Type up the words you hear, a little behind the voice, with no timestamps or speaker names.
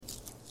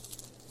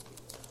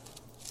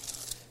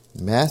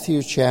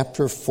Matthew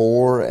chapter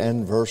 4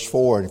 and verse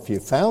 4. And if you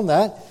found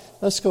that,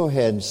 let's go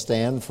ahead and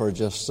stand for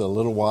just a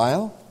little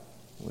while.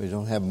 We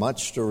don't have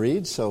much to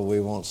read, so we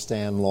won't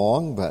stand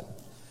long. But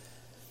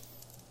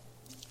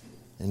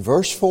in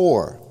verse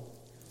 4,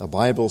 the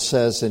Bible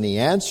says, "And he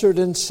answered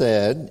and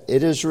said,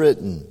 It is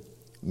written,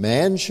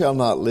 Man shall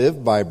not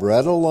live by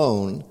bread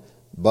alone,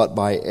 but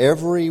by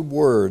every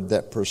word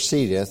that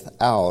proceedeth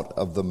out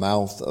of the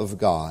mouth of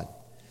God."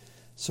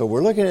 So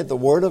we're looking at the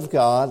Word of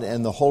God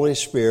and the Holy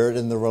Spirit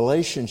and the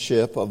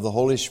relationship of the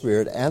Holy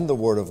Spirit and the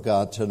Word of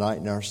God tonight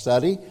in our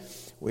study.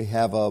 We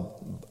have a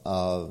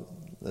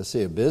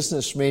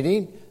business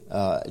meeting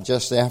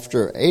just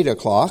after 8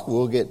 o'clock.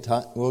 We'll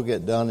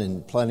get done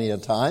in plenty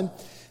of time.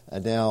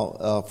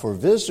 Now, for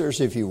visitors,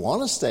 if you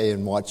want to stay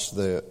and watch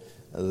the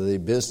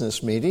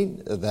business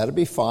meeting, that'll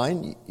be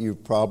fine. You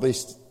probably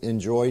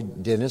enjoy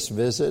dentist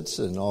visits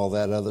and all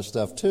that other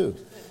stuff too.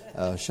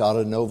 Shot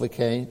of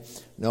Novocaine.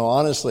 No,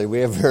 honestly, we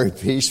have very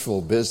peaceful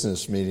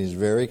business meetings,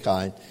 very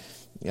kind.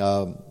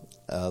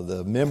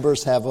 The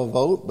members have a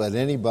vote, but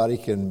anybody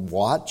can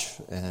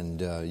watch,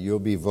 and you'll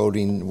be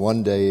voting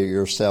one day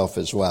yourself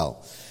as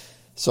well.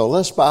 So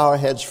let's bow our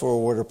heads for a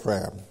word of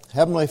prayer.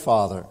 Heavenly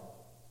Father,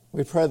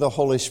 we pray the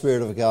Holy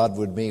Spirit of God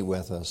would meet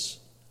with us.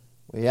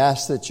 We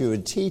ask that you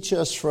would teach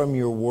us from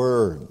your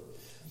Word,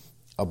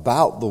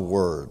 about the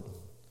Word,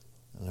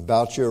 and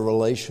about your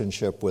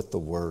relationship with the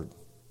Word.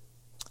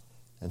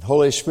 And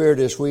Holy Spirit,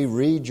 as we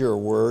read your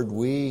Word,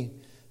 we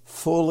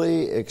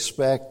fully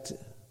expect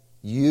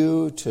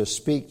you to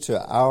speak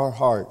to our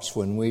hearts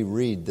when we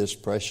read this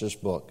precious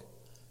book.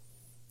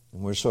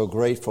 And we're so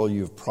grateful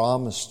you've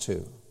promised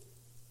to.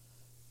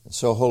 And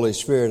so, Holy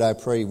Spirit, I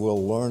pray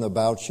we'll learn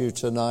about you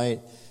tonight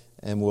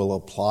and we'll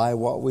apply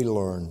what we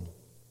learn.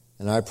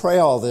 And I pray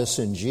all this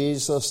in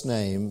Jesus'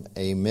 name,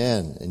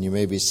 amen. And you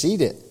may be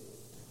seated.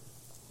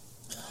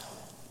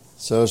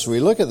 So as we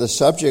look at the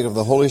subject of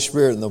the Holy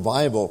Spirit in the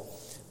Bible,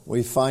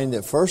 we find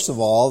that, first of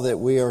all, that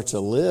we are to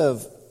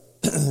live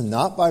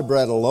not by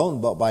bread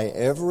alone, but by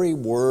every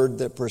word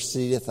that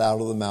proceedeth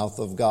out of the mouth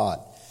of God.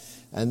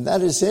 And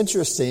that is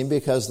interesting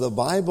because the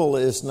Bible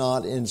is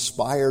not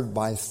inspired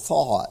by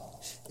thought.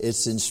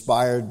 It's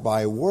inspired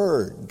by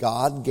word.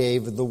 God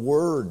gave the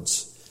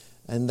words.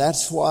 And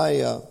that's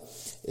why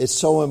it's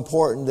so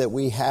important that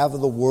we have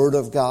the Word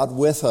of God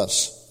with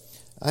us.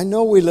 I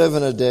know we live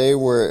in a day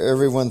where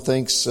everyone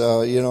thinks,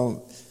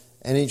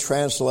 any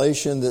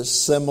translation that's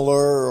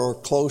similar or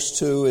close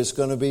to is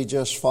going to be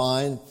just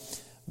fine.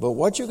 But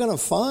what you're going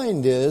to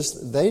find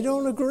is they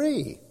don't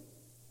agree.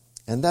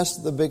 And that's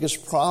the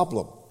biggest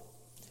problem.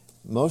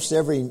 Most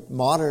every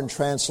modern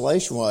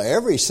translation,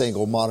 every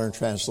single modern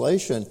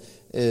translation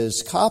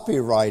is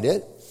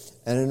copyrighted.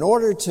 And in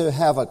order to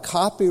have a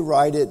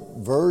copyrighted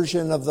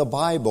version of the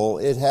Bible,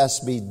 it has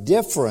to be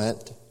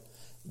different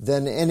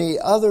than any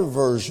other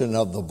version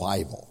of the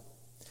Bible.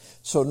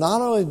 So not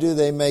only do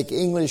they make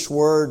English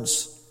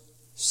words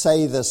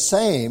say the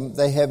same,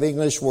 they have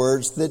English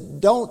words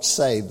that don't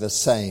say the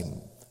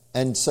same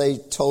and say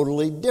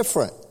totally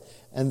different.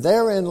 And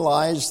therein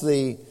lies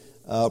the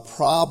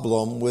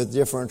problem with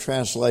different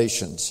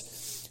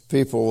translations.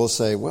 People will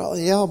say,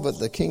 but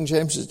the King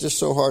James is just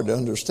so hard to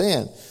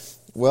understand.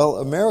 Well,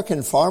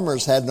 American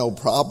farmers had no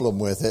problem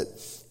with it.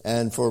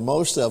 And for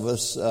most of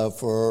us,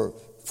 for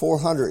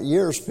 400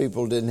 years,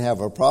 people didn't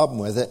have a problem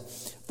with it.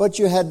 But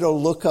you had to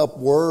look up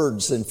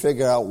words and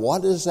figure out,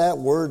 what does that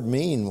word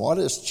mean? What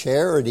does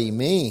charity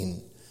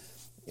mean?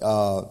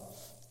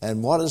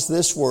 And what does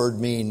this word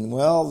mean?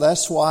 Well,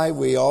 that's why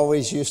we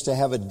always used to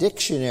have a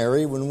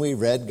dictionary when we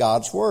read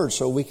God's Word,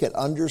 so we could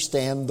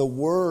understand the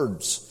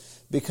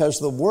words, because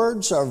the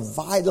words are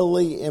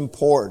vitally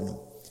important.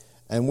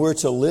 And we're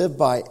to live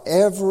by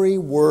every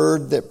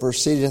word that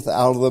proceedeth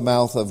out of the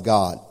mouth of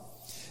God.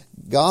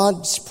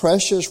 God's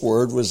precious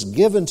Word was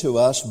given to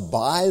us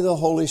by the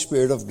Holy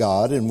Spirit of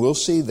God, and we'll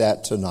see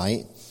that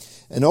tonight.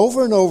 And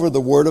over,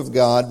 the Word of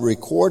God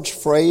records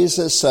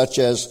phrases such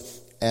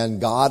as,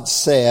 "And God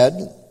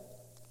said,"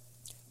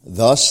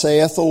 "Thus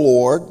saith the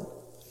Lord,"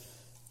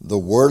 "The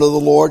word of the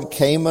Lord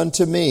came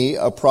unto me,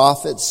 a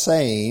prophet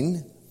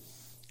saying."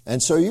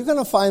 And so you're going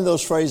to find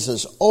those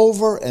phrases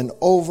over and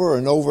over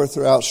and over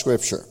throughout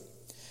Scripture.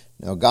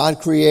 Now, God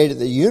created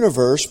the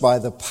universe by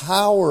the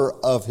power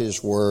of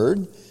His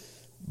Word,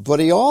 but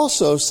He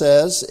also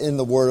says in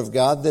the Word of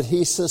God that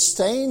He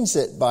sustains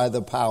it by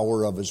the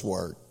power of His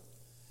Word.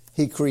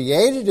 He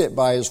created it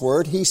by His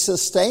Word. He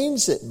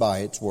sustains it by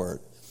its Word.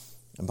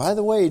 And by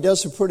the way, He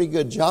does a pretty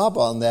good job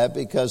on that,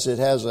 because it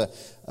has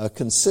a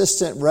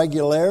consistent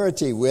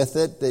regularity with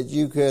it that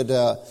you could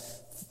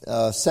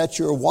set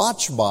your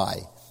watch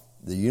by.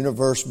 The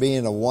universe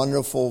being a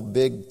wonderful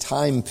big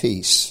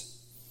timepiece.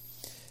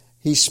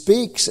 He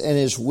speaks and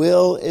His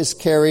will is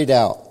carried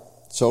out.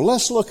 So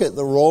let's look at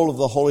the role of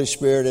the Holy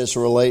Spirit as it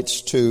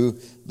relates to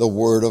the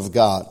Word of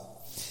God.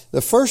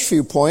 The first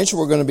few points,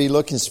 we're going to be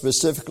looking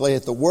specifically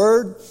at the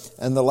Word,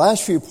 and the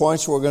last few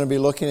points, we're going to be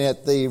looking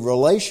at the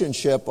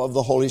relationship of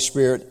the Holy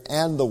Spirit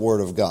and the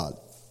Word of God.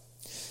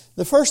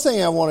 The first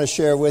thing I want to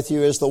share with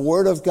you is the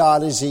Word of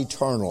God is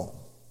eternal.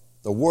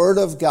 The Word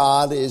of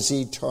God is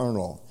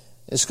eternal.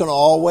 It's going to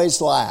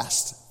always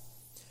last.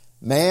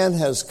 Man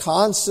has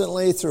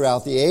constantly,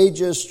 throughout the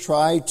ages,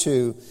 tried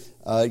to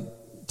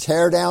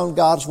tear down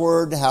God's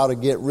Word, how to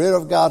get rid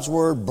of God's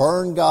Word,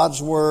 burn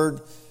God's Word,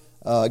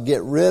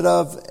 get rid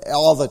of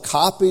all the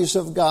copies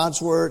of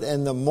God's Word.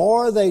 And the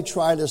more they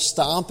try to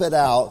stomp it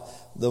out,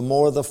 the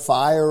more the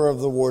fire of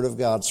the Word of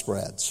God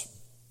spreads.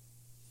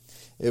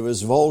 It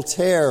was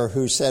Voltaire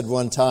who said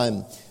one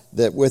time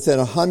that within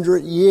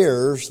 100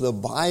 years, the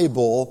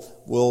Bible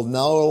will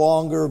no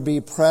longer be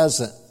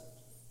present,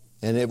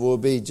 and it will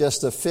be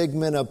just a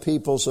figment of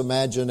people's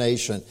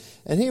imagination.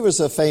 And he was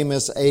a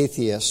famous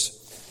atheist.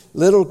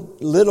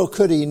 Little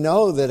could he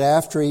know that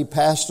after he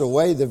passed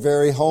away, the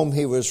very home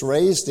he was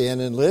raised in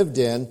and lived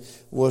in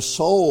was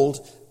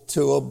sold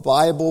to a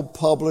Bible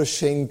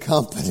publishing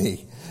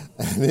company.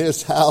 And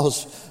his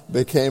house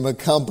became a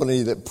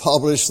company that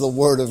published the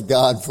Word of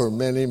God for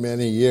many,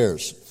 many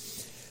years.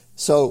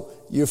 So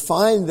you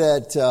find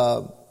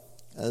that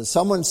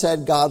someone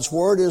said God's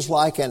Word is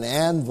like an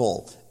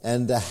anvil,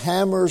 and the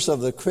hammers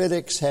of the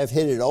critics have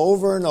hit it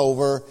over and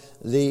over.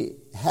 The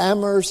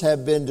hammers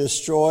have been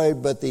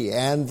destroyed, but the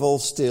anvil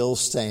still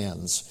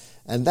stands.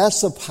 And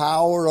that's the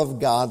power of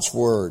God's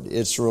Word.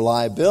 Its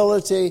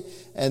reliability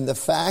and the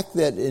fact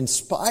that in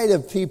spite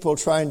of people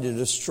trying to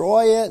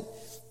destroy it,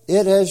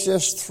 it has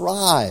just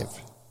thrived.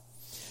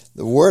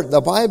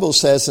 The Bible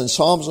says in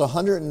Psalms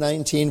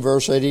 119,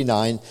 verse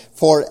 89,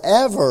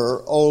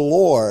 "Forever, O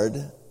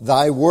Lord,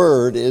 thy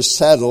word is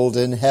settled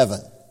in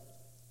heaven."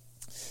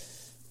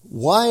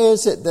 Why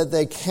is it that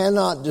they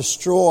cannot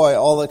destroy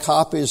all the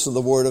copies of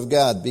the Word of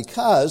God?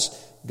 Because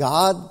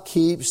God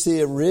keeps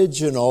the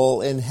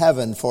original in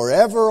heaven.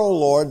 "Forever, O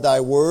Lord, thy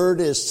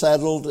word is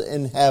settled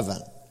in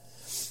heaven."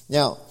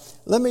 Now,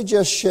 let me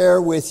just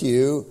share with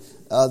you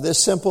this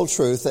simple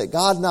truth that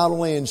God not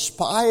only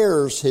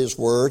inspires His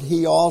Word,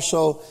 He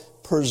also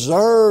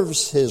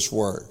preserves His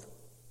Word.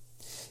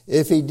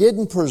 If He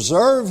didn't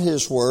preserve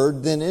His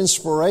Word, then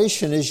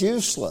inspiration is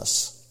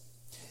useless.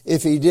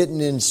 If He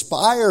didn't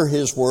inspire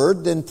His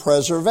Word, then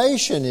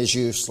preservation is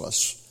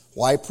useless.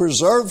 Why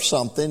preserve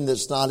something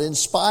that's not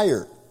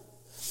inspired?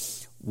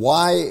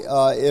 Why,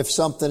 if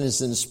something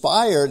is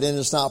inspired and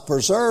it's not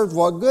preserved,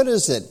 what good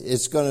is it?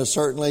 It's going to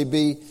certainly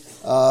be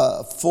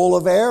full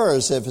of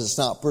errors if it's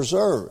not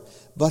preserved.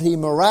 But He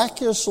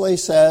miraculously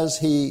says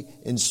He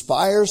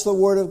inspires the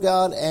Word of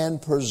God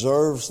and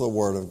preserves the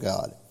Word of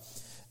God.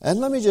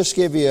 And let me just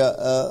give you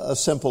a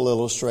simple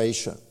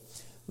illustration.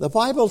 The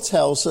Bible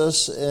tells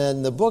us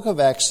in the book of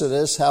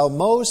Exodus how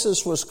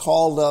Moses was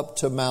called up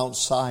to Mount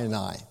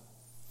Sinai.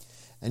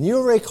 And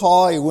you'll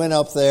recall he went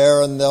up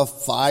there and the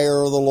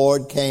fire of the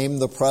Lord came,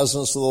 the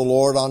presence of the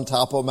Lord on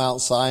top of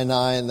Mount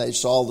Sinai, and they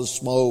saw the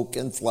smoke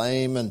and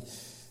flame,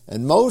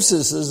 and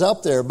Moses is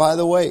up there. By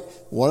the way,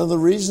 one of the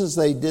reasons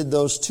they did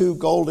those 2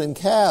 golden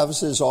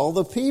calves is all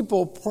the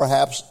people,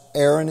 perhaps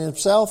Aaron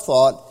himself,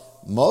 thought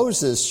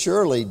Moses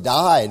surely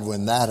died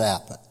when that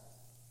happened.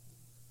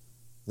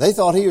 They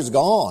thought he was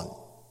gone.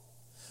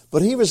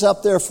 But he was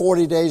up there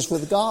 40 days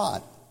with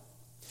God.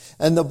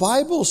 And the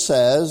Bible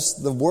says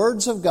the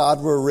words of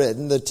God were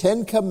written, the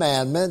 10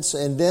 Commandments,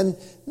 and then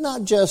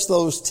not just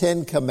those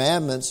 10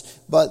 Commandments,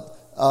 but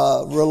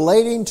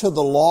relating to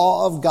the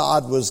law of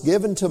God was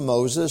given to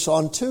Moses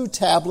on 2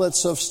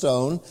 tablets of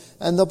stone,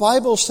 and the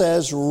Bible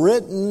says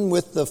written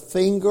with the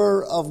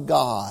finger of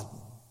God.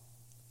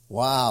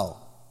 Wow.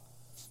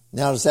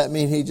 Now, does that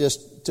mean he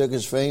just took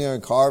his finger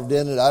and carved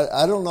in it?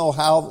 I don't know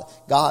how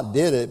God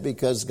did it,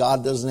 because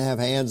God doesn't have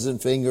hands and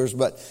fingers,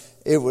 but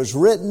it was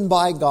written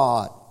by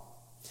God.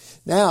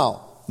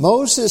 Now,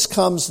 Moses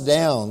comes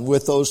down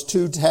with those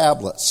 2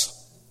 tablets.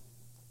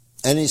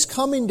 And he's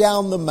coming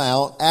down the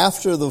mount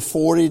after the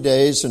 40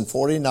 days and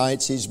 40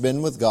 nights he's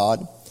been with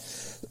God.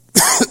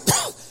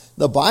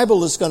 The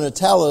Bible is going to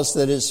tell us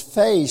that his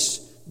face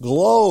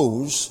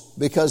glows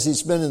because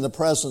he's been in the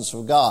presence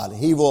of God.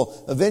 He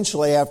will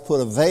eventually have to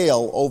put a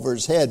veil over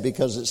his head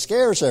because it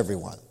scares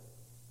everyone.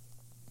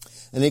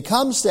 And he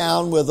comes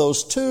down with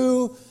those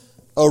 2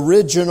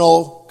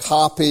 original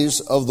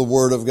copies of the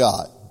Word of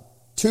God.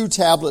 2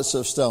 tablets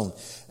of stone.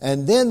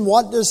 And then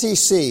what does he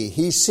see?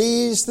 He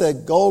sees the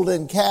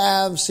golden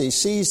calves. He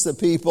sees the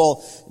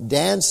people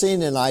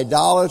dancing in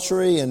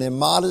idolatry and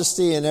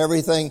immodesty and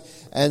everything.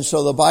 And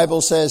so the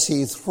Bible says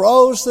he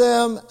throws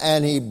them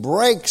and he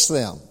breaks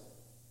them.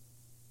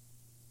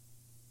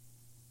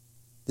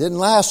 Didn't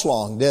last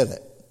long, did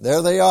it?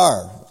 There they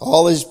are.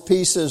 All these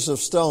pieces of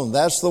stone.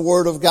 That's the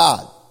Word of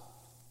God.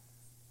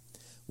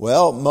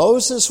 Well,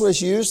 Moses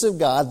was used of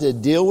God to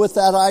deal with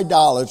that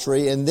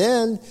idolatry, and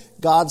then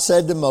God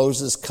said to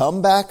Moses,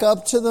 come back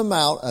up to the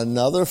mount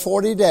another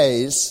 40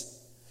 days,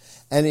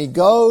 and he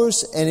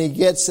goes and he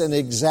gets an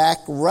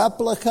exact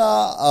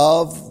replica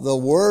of the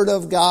Word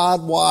of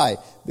God. Why?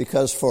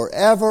 Because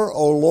forever,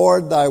 O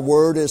Lord, thy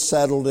word is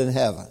settled in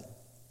heaven.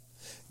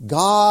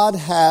 God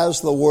has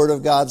the Word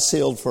of God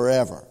sealed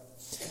forever.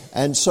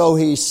 And so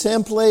he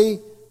simply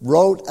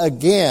wrote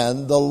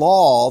again the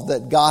law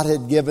that God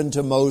had given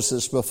to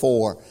Moses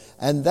before.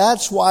 And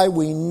that's why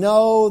we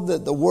know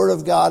that the Word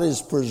of God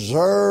is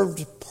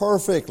preserved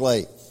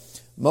perfectly.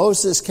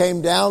 Moses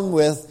came down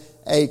with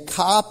a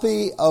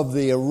copy of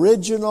the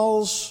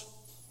originals.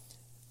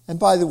 And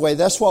by the way,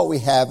 that's what we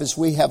have, is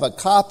we have a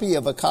copy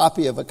of a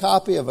copy of a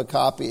copy of a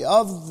copy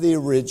of the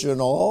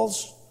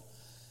originals,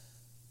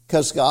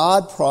 because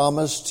God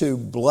promised to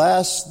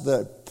bless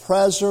the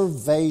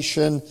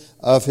preservation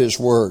of His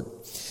Word.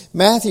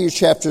 Matthew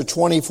chapter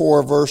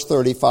 24 verse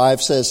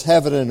 35 says,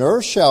 "Heaven and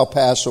earth shall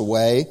pass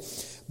away,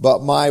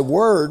 but my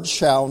word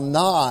shall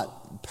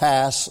not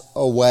pass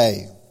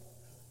away."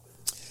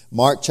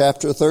 Mark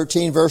chapter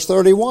 13 verse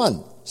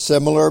 31,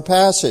 similar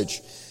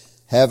passage.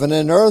 "Heaven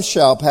and earth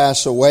shall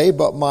pass away,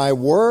 but my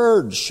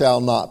word shall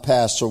not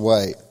pass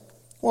away."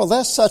 Well,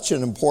 that's such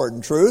an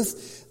important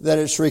truth that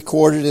it's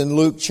recorded in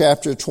Luke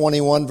chapter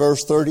 21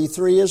 verse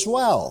 33 as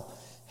well.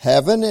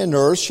 "Heaven and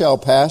earth shall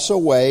pass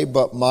away,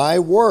 but my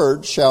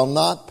word shall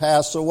not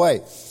pass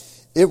away."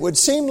 It would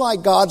seem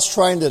like God's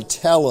trying to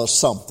tell us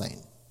something,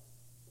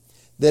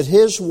 that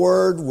His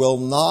word will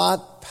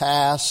not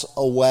pass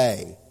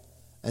away.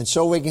 And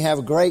so we can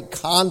have great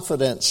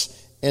confidence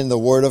in the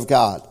Word of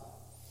God.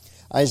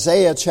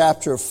 Isaiah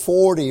chapter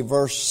 40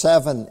 verse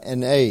 7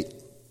 and 8.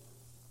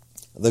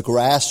 "The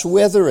grass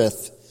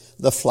withereth,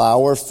 the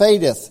flower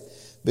fadeth,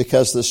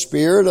 because the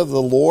Spirit of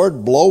the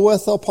Lord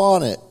bloweth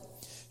upon it.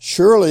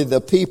 Surely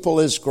the people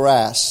is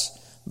grass.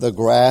 The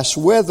grass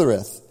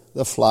withereth,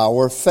 the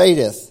flower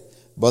fadeth,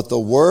 but the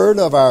word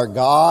of our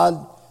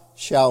God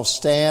shall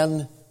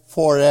stand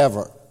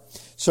forever."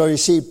 So you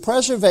see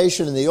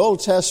preservation in the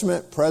Old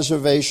Testament,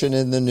 preservation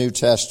in the New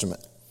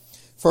Testament.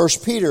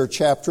 1 Peter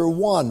chapter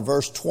 1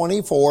 verse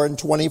 24 and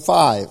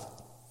 25.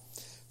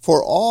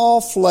 "For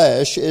all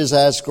flesh is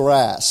as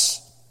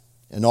grass,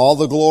 and all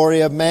the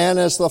glory of man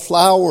as the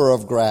flower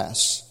of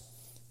grass.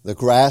 The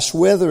grass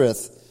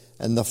withereth,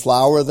 and the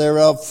flower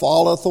thereof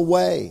falleth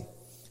away.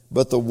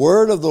 But the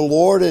word of the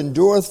Lord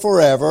endureth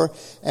forever,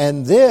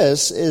 and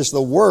this is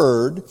the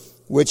word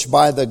which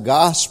by the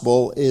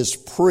gospel is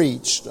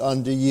preached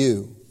unto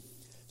you."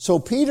 So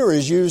Peter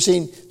is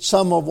using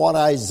some of what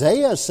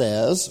Isaiah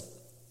says,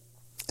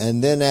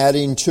 and then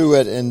adding to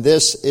it, "and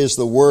this is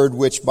the word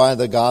which by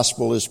the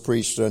gospel is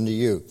preached unto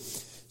you."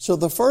 So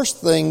the first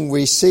thing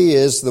we see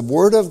is the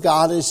Word of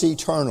God is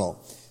eternal.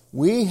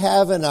 We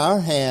have in our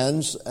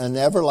hands an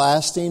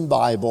everlasting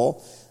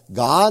Bible.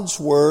 God's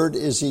Word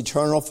is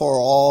eternal for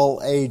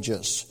all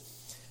ages.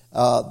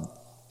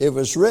 It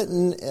was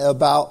written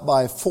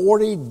by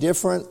 40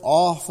 different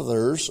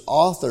authors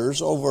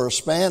over a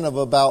span of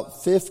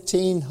about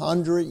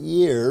 1,500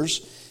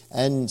 years,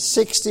 and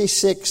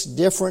 66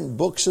 different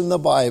books in the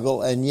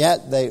Bible, and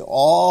yet they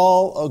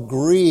all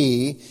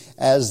agree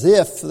as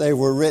if they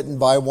were written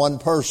by one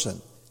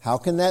person. How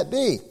can that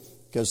be?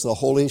 Because the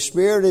Holy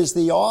Spirit is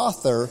the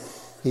author.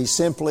 He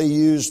simply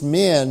used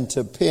men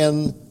to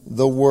pen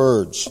the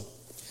words.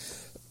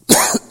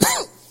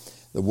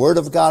 The Word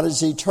of God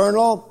is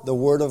eternal. The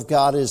Word of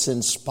God is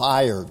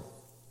inspired.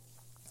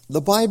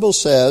 The Bible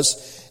says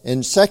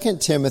in 2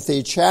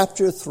 Timothy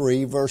chapter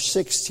 3, verse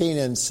 16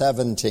 and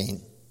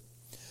 17,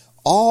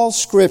 "All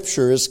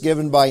Scripture is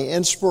given by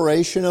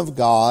inspiration of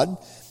God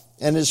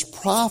and is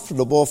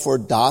profitable for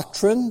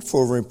doctrine,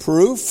 for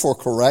reproof, for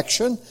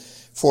correction,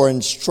 for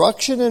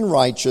instruction in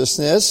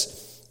righteousness,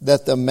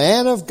 that the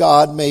man of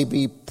God may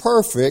be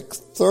perfect,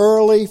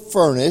 thoroughly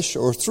furnished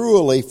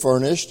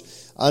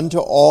unto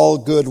all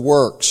good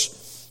works."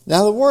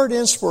 Now the word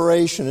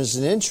inspiration is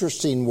an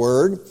interesting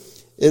word.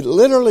 It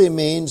literally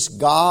means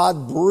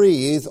God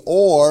breathed,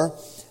 or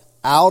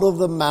out of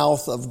the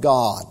mouth of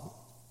God.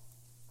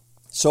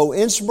 So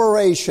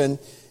inspiration,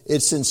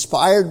 it's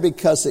inspired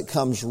because it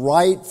comes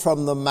right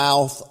from the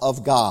mouth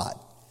of God.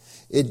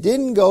 It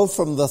didn't go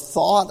from the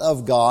thought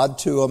of God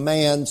to a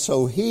man,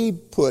 so he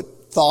put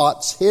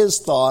his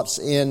thoughts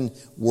in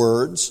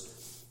words.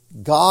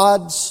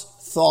 God's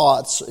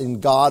thoughts and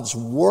God's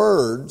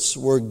words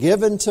were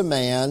given to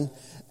man,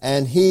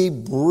 and He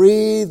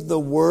breathed the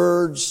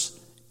words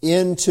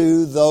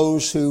into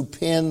those who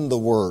penned the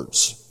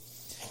words.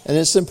 And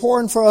it's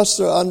important for us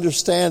to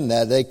understand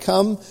that. They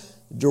come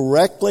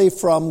directly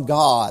from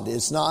God.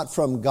 It's not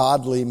from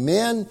godly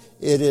men.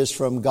 It is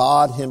from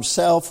God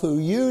Himself who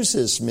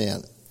uses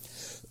men.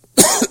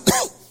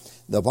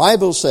 The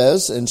Bible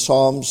says in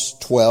Psalms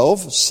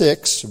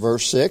 12:6,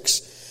 verse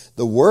 6,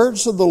 "The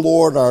words of the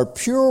Lord are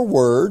pure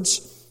words,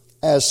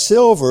 as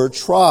silver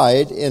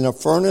tried in a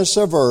furnace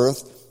of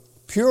earth,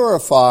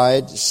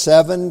 purified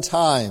 7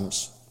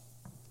 times."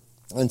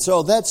 And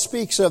so that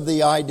speaks of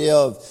the idea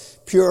of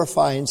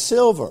purifying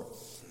silver.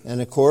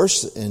 And of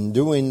course, in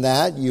doing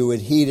that, you would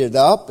heat it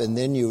up, and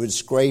then you would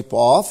scrape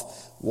off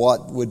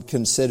what would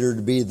consider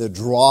to be the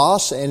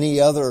dross, any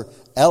other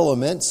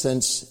element,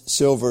 since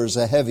silver is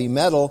a heavy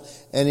metal.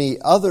 Any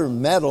other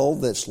metal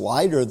that's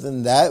lighter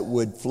than that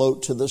would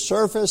float to the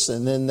surface,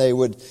 and then they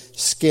would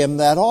skim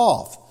that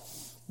off.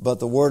 But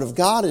the Word of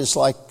God is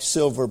like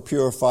silver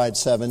purified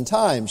 7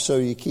 times. So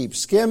you keep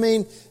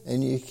skimming,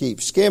 and you keep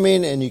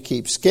skimming, and you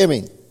keep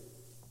skimming.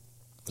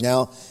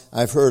 Now,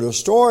 I've heard a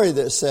story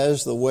that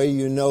says the way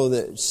you know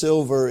that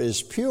silver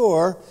is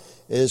pure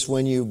is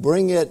when you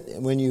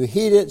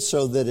heat it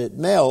so that it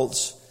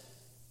melts,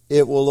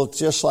 it will look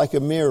just like a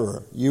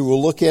mirror. You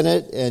will look in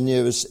it, and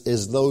it's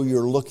as though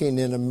you're looking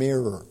in a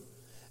mirror.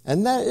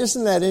 And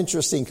isn't that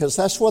interesting? Because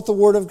that's what the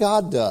Word of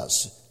God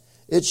does.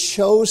 It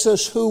shows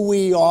us who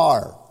we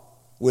are.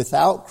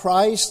 Without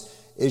Christ,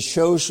 it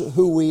shows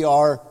who we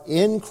are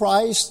in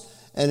Christ,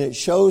 and it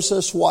shows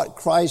us what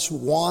Christ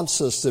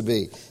wants us to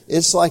be.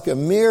 It's like a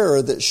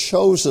mirror that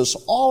shows us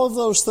all of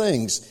those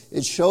things.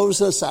 It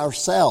shows us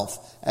ourselves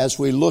as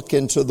we look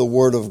into the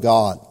Word of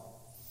God.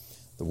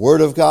 The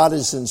Word of God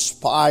is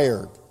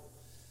inspired.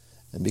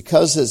 And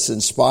because it's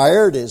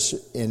inspired, it's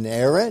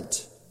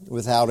inerrant,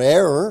 without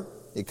error.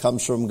 It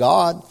comes from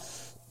God.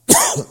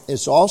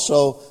 It's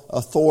also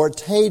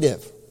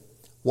authoritative.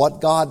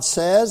 What God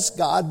says,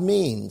 God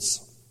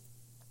means.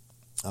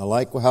 I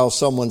like how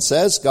someone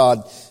says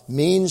God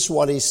means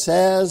what He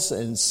says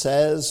and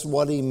says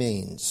what He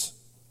means.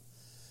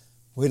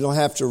 We don't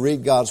have to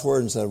read God's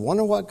Word and say, I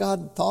wonder what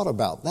God thought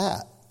about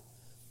that.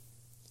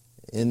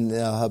 In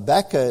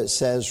Habakkuk it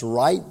says,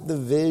 write the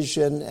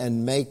vision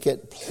and make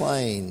it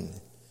plain,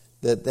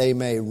 that they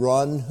may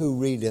run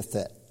who readeth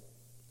it.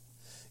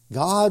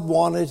 God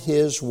wanted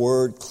His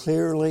Word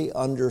clearly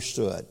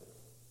understood.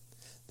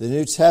 The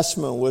New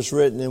Testament was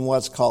written in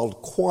what's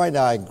called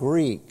Koine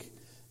Greek.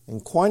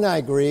 And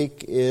Koine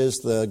Greek is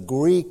the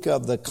Greek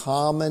of the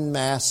common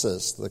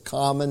masses, the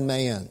common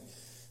man.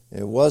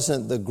 It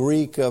wasn't the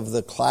Greek of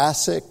the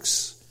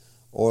classics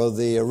or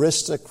the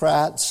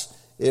aristocrats.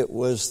 It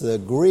was the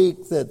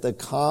Greek that the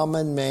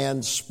common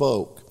man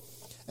spoke.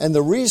 And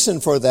the reason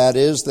for that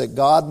is that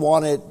God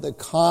wanted the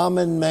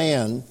common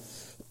man,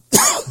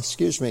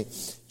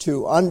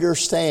 to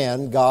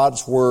understand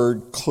God's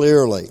Word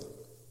clearly.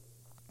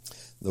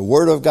 The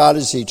Word of God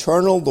is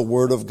eternal. The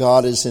Word of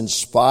God is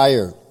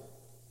inspired.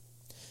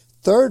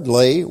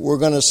 Thirdly, we're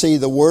going to see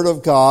the Word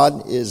of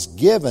God is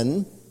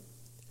given.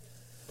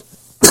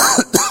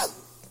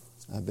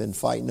 I've been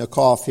fighting a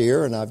cough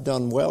here, and I've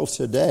done well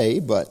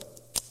today, but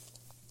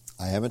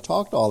I haven't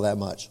talked all that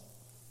much.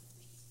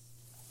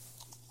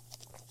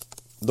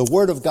 The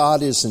Word of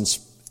God is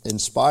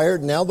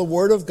inspired. Now the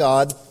Word of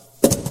God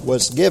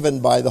was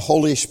given by the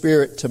Holy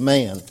Spirit to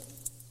man.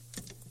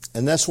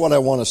 And that's what I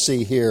want to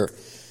see here.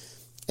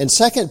 In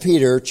 2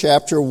 Peter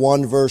chapter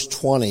 1, verse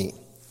 20,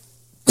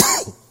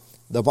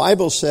 the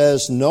Bible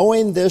says,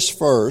 knowing this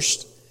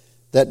first,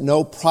 that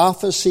no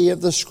prophecy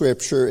of the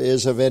Scripture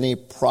is of any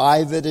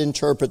private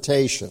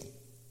interpretation.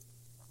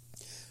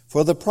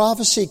 For the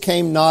prophecy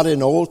came not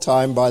in old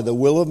time by the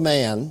will of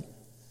man,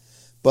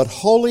 but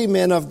holy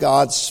men of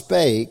God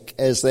spake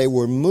as they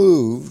were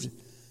moved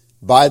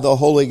by the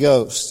Holy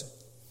Ghost.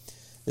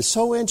 It's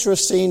so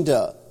interesting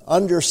to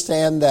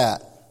understand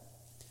that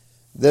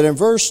in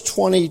verse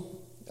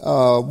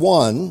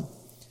 21,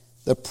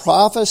 the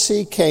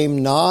prophecy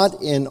came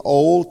not in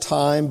old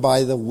time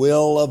by the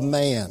will of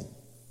man.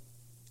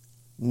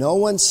 No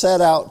one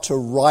set out to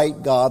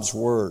write God's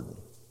Word.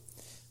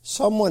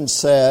 Someone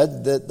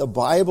said that the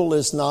Bible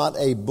is not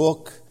a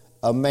book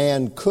a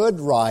man could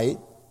write,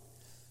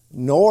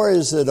 nor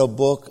is it a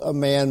book a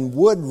man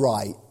would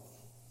write.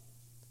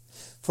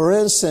 For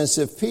instance,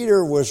 if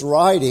Peter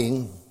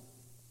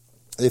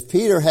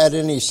had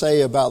any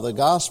say about the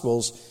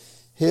Gospels,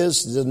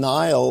 his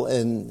denial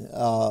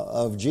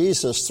of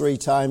Jesus 3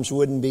 times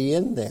wouldn't be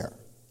in there.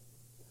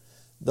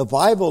 The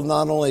Bible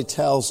not only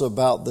tells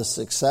about the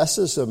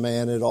successes of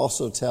man, it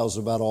also tells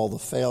about all the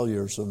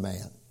failures of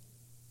man.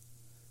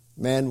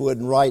 Man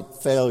wouldn't write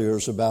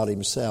failures about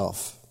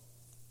himself.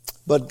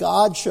 But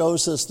God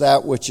shows us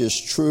that which is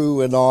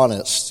true and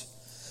honest.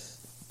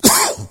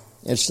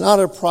 It's not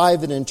a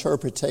private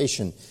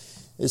interpretation.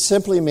 It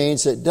simply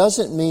means it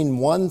doesn't mean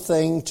one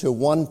thing to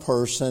one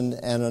person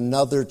and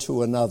another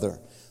to another.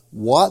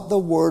 What the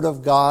Word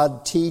of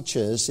God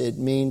teaches, it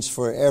means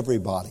for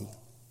everybody.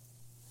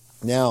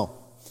 Now,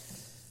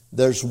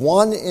 there's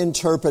one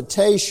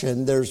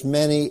interpretation, there's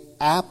many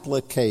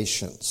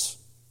applications.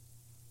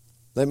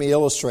 Let me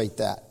illustrate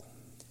that.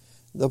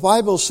 The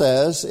Bible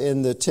says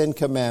in the 10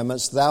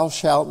 Commandments, thou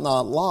shalt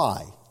not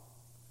lie.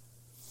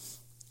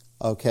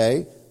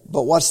 Okay,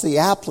 but what's the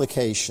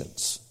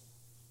applications?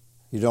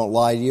 You don't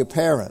lie to your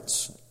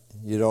parents.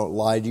 You don't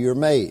lie to your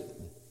mate.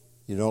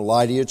 You don't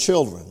lie to your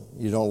children.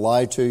 You don't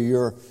lie to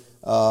your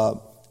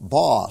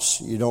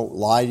boss. You don't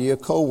lie to your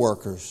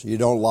coworkers. You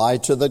don't lie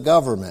to the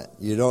government.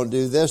 You don't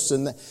do this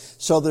and that.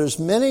 So there's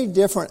many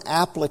different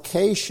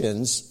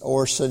applications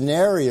or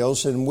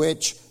scenarios in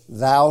which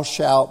thou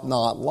shalt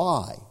not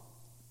lie.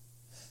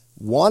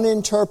 One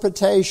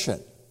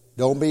interpretation,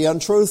 don't be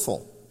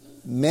untruthful.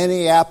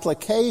 Many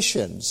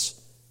applications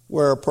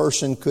where a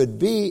person could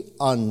be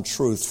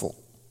untruthful.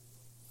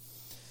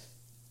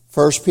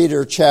 1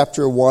 Peter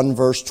chapter 1,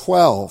 verse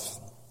 12.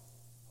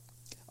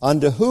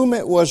 Unto whom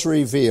it was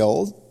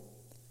revealed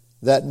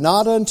that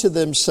not unto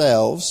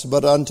themselves,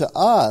 but unto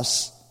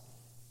us,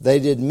 they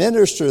did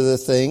minister the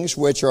things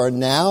which are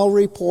now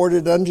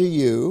reported unto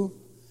you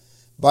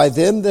by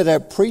them that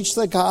have preached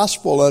the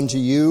gospel unto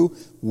you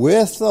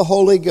with the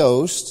Holy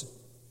Ghost,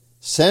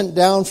 sent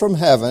down from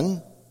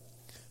heaven,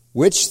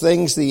 which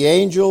things the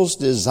angels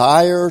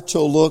desire to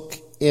look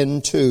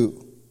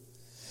into.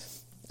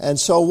 And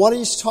so what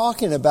he's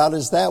talking about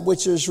is that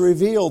which is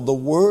revealed, the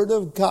Word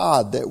of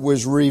God that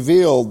was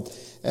revealed,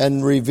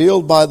 and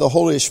revealed by the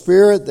Holy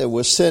Spirit that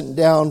was sent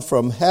down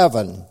from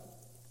heaven,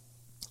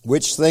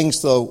 which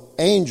things the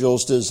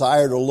angels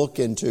desire to look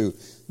into,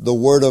 the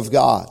Word of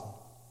God.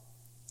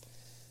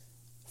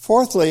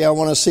 Fourthly, I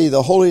want to see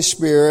the Holy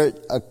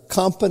Spirit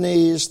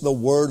accompanies the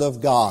Word of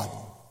God.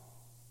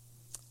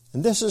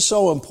 And this is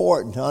so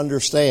important to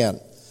understand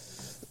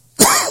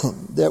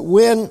that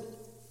when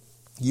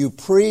you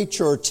preach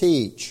or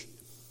teach,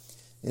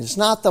 it's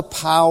not the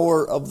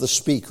power of the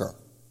speaker.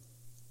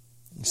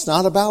 It's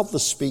not about the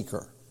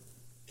speaker.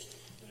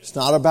 It's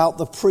not about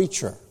the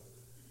preacher.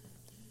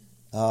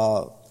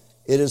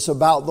 It is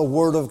about the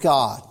Word of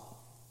God.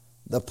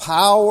 The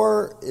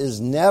power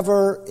is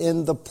never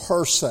in the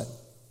person.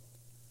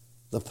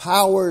 The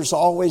power is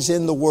always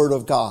in the Word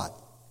of God.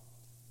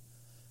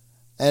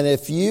 And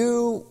if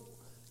you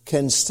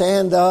can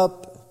stand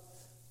up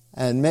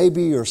and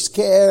maybe you're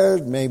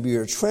scared, maybe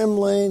you're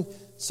trembling,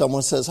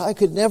 someone says, I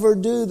could never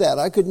do that.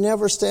 I could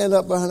never stand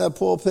up behind a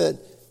pulpit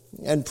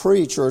and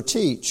preach or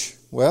teach.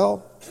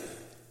 Well,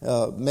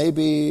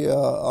 maybe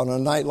on a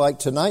night like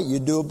tonight,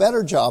 you'd do a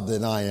better job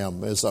than I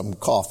am as I'm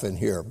coughing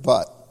here.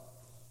 But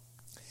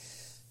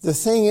the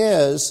thing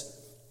is,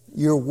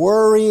 you're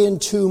worrying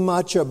too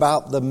much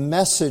about the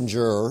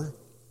messenger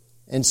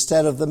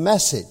instead of the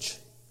message.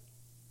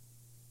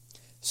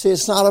 See,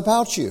 it's not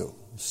about you.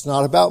 It's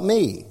not about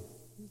me.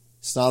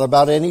 It's not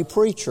about any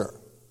preacher.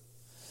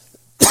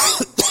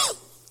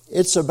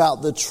 It's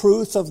about the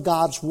truth of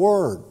God's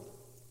Word.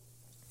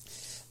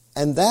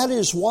 And that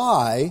is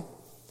why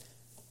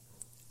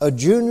a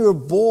junior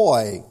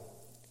boy,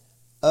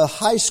 a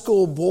high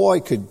school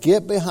boy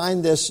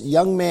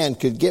young man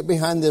could get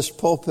behind this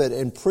pulpit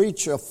and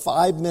preach a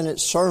 5-minute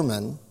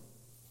sermon,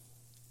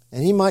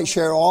 and he might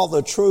share all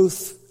the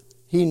truth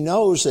he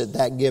knows at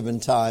that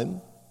given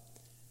time.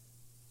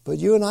 But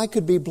you and I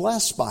could be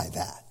blessed by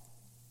that.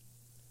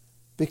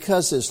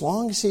 Because as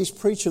long as he's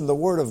preaching the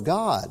Word of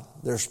God,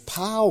 there's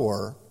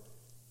power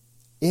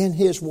in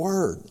His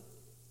Word.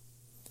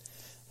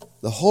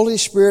 The Holy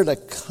Spirit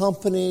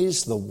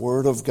accompanies the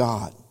Word of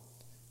God.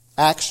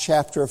 Acts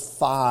chapter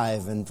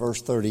 5 and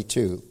verse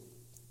 32.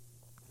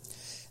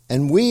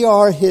 And we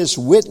are His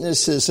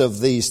witnesses of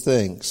these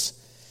things.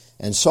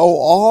 And so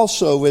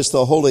also is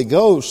the Holy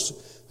Ghost,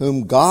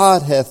 whom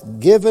God hath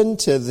given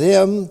to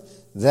them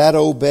that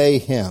obey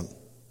Him.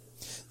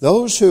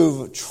 Those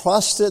who've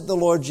trusted the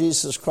Lord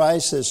Jesus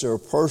Christ as their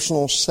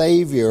personal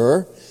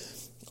Savior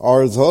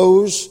are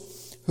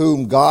those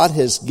whom God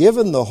has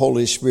given the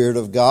Holy Spirit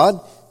of God,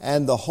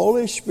 and the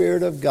Holy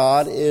Spirit of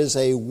God is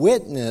a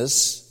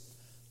witness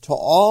to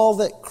all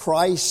that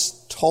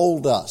Christ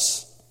told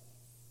us.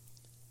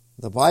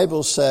 The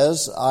Bible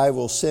says, I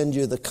will send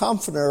you the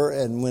Comforter,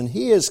 and when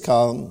He is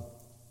come,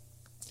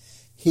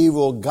 He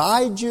will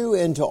guide you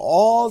into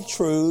all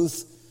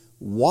truth,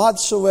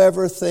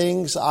 whatsoever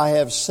things I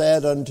have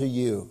said unto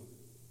you.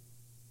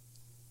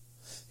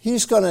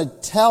 He's going to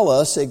tell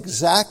us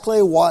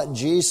exactly what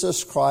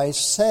Jesus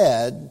Christ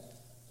said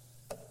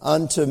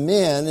unto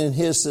men and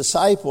His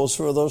disciples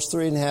for those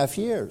 3.5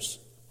 years.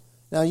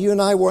 Now, you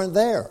and I weren't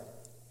there.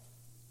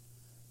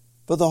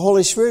 But the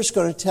Holy Spirit's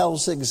going to tell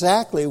us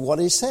exactly what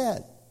He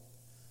said.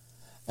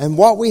 And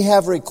what we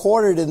have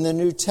recorded in the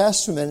New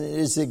Testament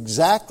is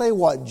exactly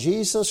what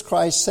Jesus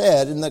Christ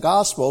said in the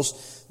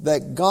Gospels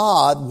that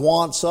God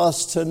wants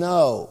us to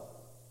know.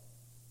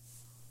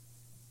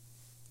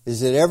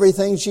 Is it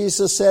everything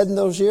Jesus said in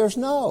those years?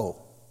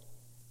 No.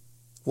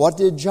 What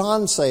did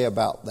John say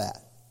about that?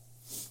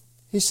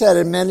 He said,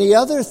 and many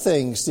other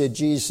things did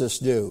Jesus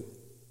do.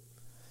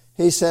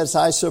 He says,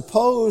 I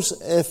suppose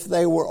if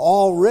they were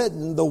all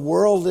written, the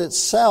world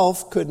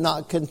itself could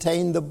not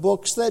contain the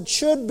books that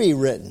should be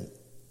written.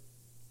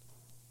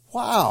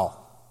 Wow.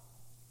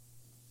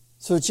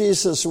 So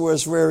Jesus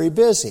was very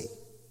busy.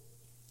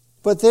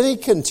 But then He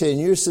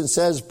continues and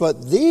says,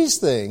 but these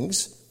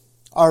things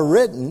are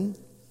written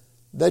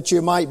that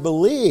you might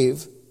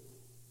believe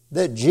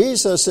that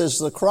Jesus is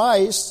the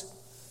Christ,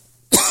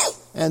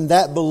 and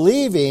that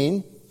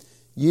believing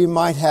you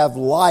might have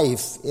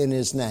life in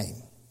His name.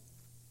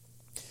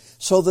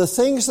 So the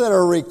things that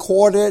are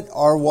recorded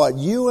are what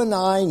you and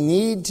I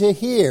need to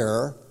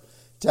hear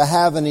to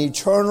have an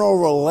eternal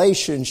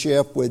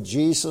relationship with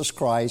Jesus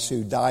Christ,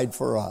 who died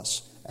for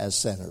us as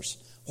sinners.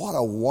 What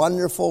a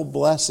wonderful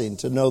blessing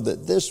to know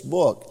that this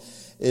book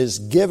is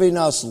giving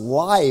us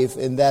life,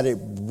 in that it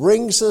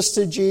brings us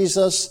to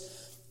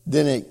Jesus,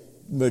 then it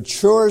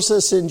matures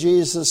us in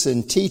Jesus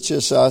and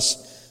teaches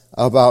us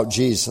about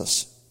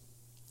Jesus.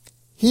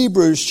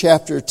 Hebrews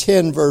chapter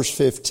 10 verse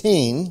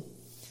 15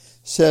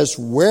 says,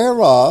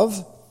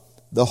 whereof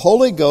The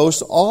Holy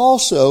Ghost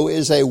also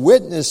is a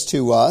witness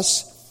to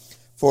us,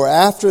 for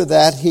after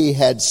that he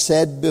had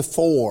said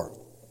before.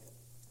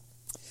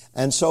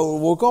 And so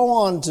we'll go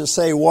on to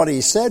say what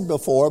he said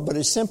before, but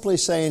he's simply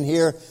saying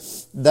here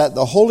that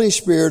the Holy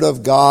Spirit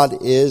of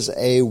God is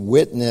a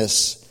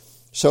witness.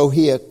 So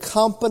he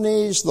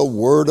accompanies the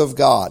Word of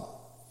God.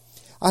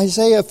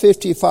 Isaiah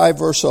 55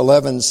 verse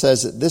 11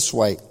 says it this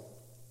way: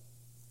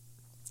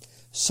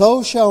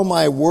 So shall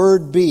my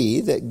word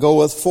be that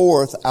goeth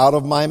forth out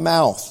of my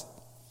mouth.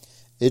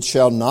 It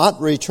shall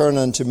not return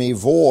unto me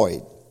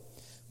void,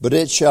 but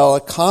it shall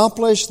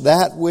accomplish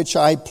that which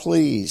I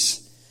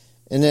please,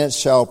 and it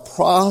shall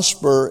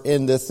prosper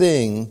in the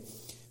thing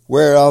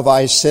whereof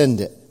I send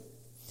it.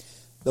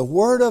 The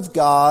Word of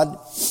God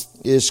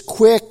is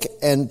quick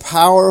and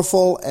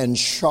powerful and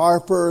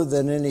sharper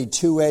than any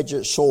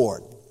two-edged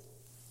sword.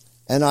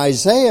 And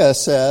Isaiah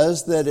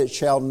says that it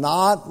shall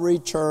not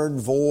return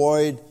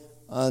void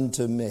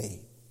unto me.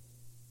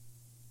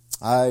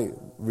 I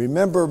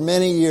remember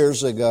many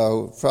years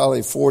ago,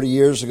 probably 40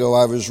 years ago,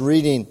 I was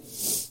reading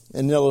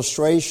an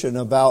illustration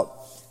about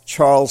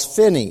Charles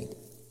Finney.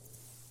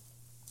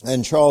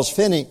 And Charles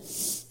Finney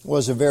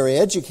was a very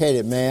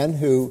educated man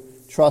who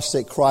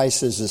trusted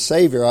Christ as a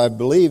Savior. I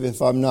believe,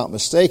 if I'm not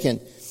mistaken,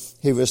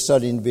 he was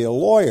studying to be a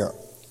lawyer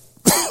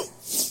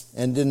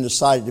and then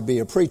decided to be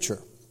a preacher.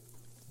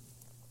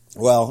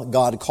 Well,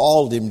 God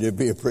called him to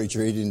be a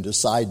preacher. He didn't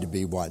decide to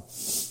be one.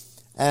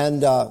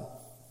 And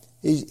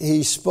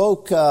he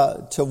spoke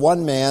to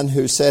one man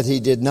who said he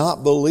did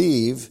not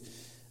believe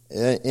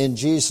in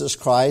Jesus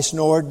Christ,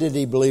 nor did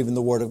he believe in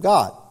the Word of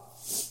God.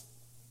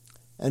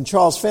 And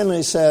Charles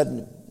Finney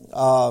said,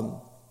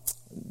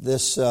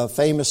 this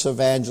famous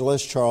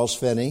evangelist, Charles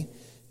Finney,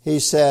 he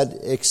said,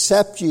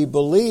 "Except ye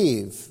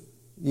believe,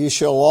 ye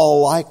shall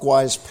all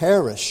likewise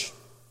perish."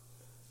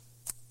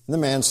 And the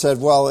man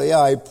said, "Well, yeah,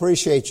 I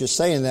appreciate you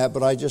saying that,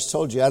 but I just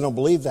told you I don't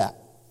believe that.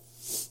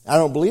 I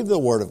don't believe the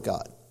Word of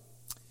God."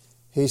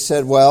 He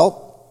said,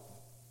 "Well,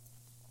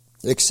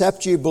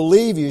 except you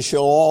believe, you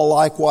shall all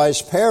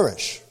likewise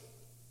perish."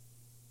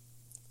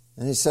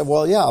 And he said,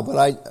 "Well, yeah,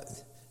 but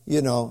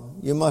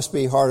you must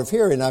be hard of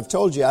hearing. I've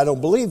told you I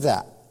don't believe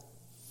that."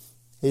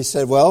 He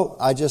said, "Well,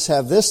 I just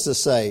have this to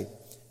say.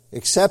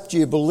 Except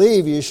you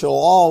believe, you shall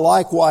all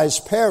likewise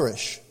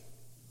perish."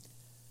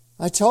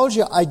 "I told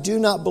you I do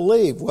not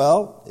believe."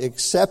 "Well,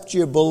 except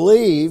you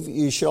believe,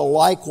 you shall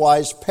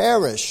likewise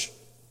perish."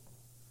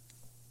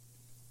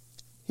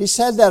 He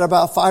said that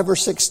about 5 or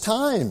 6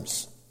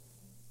 times.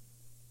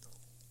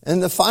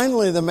 And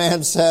finally the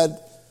man said,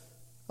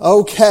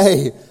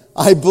 "Okay,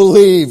 I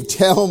believe.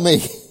 Tell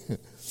me."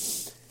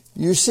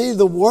 You see,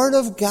 the Word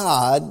of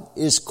God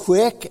is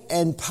quick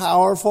and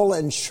powerful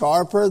and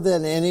sharper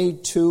than any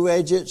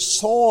two-edged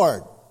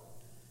sword,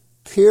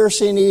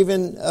 piercing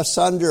even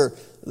asunder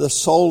the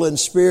soul and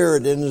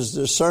spirit, and is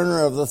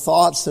discerner of the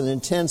thoughts and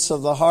intents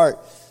of the heart.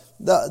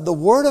 The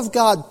Word of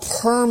God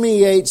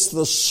permeates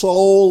the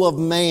soul of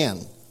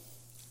man.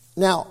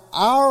 Now,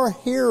 our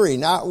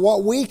hearing,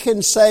 what we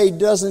can say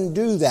doesn't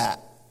do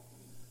that.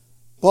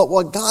 But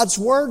what God's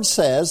Word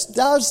says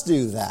does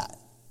do that.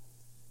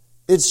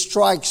 It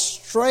strikes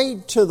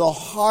straight to the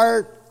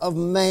heart of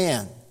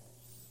man.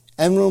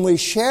 And when we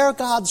share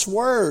God's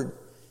Word,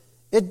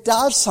 it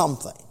does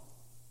something.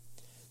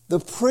 The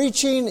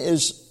preaching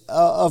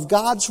of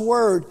God's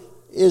Word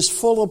is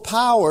full of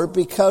power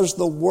because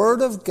the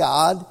Word of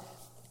God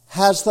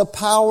has the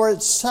power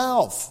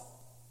itself.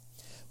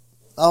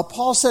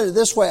 Paul said it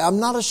this way: "I'm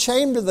not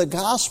ashamed of the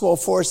gospel,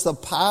 for it's the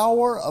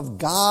power of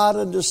God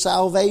unto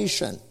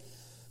salvation."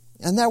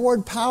 And that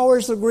word power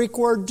is the Greek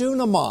word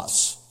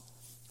dunamos,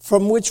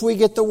 from which we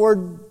get the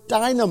word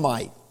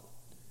dynamite.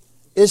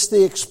 It's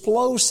the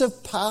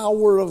explosive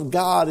power of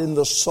God in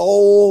the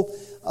soul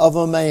of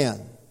a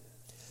man.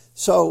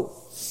 So,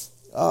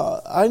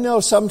 I know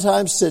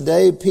sometimes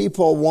today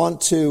people want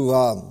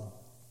to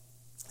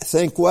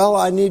think, well,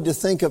 I need to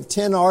think of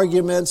 10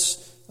 arguments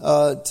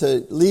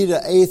to lead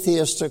an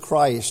atheist to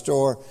Christ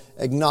or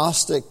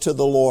agnostic to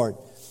the Lord.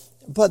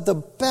 But the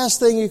best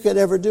thing you could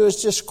ever do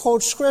is just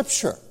quote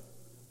Scripture.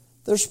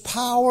 There's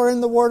power in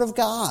the Word of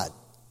God.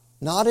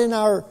 Not in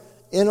our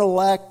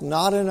intellect,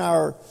 not in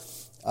our,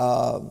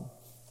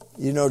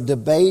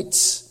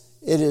 debates.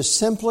 It is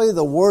simply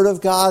the Word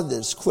of God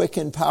that's quick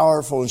and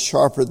powerful and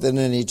sharper than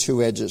any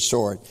two-edged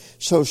sword.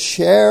 So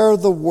share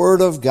the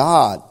Word of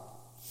God.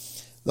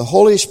 The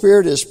Holy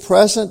Spirit is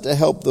present to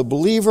help the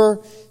believer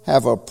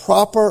have a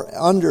proper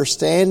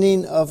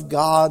understanding of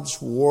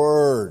God's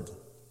Word.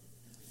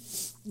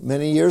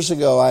 Many years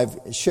ago, I've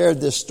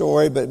shared this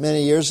story, but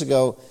many years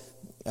ago,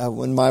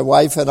 when my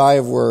wife and I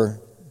were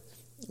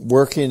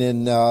working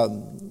in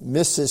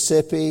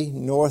Mississippi,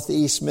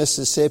 northeast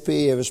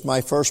Mississippi. It was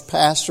my first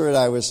pastorate.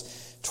 I was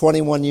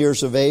 21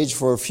 years of age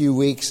for a few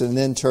weeks and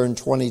then turned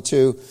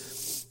 22.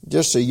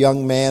 Just a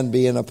young man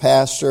being a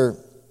pastor.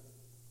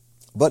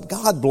 But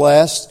God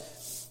blessed,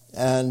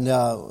 and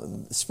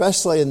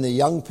especially in the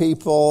young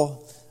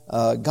people,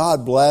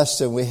 God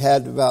blessed, and we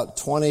had about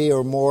 20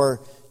 or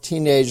more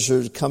teenagers who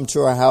would come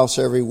to our house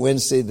every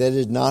Wednesday. They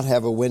did not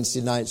have a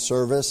Wednesday night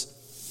service.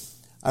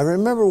 I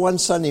remember one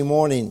Sunday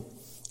morning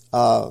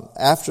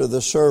after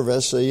the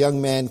service, a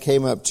young man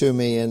came up to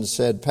me and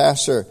said,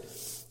 "Pastor,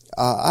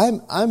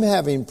 I'm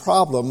having a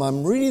problem.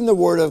 I'm reading the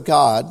Word of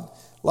God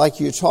like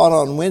you taught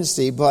on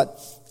Wednesday, but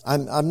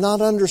I'm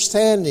not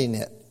understanding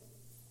it."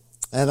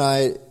 And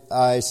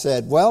I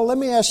said, "Well, let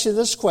me ask you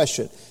this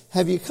question.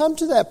 Have you come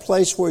to that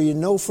place where you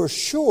know for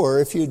sure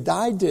if you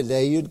died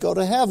today you'd go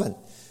to heaven?"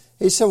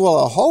 He said, "Well,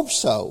 I hope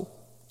so."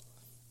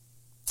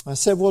 I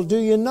said, "Well, do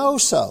you know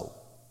so?"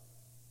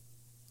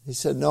 He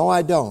said, "No,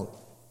 I don't."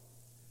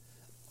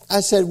 I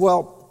said,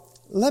 "Well,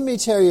 let me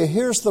tell you,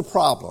 here's the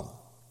problem.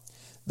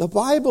 The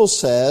Bible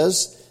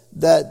says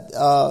that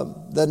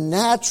the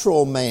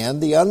natural man,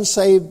 the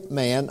unsaved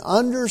man,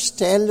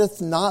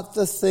 understandeth not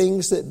the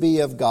things that be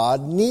of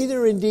God,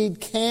 neither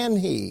indeed can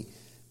he,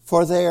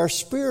 for they are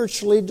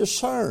spiritually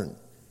discerned."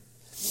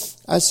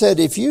 I said,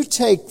 if you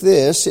take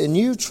this and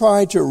you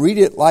try to read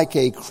it like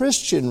a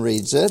Christian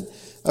reads it,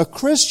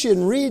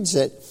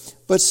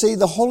 but see,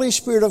 the Holy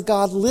Spirit of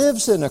God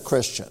lives in a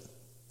Christian.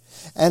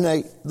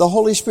 And the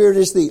Holy Spirit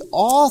is the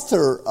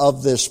author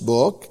of this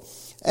book,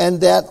 and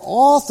that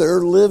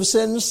author lives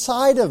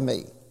inside of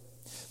me.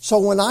 So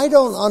when I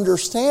don't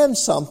understand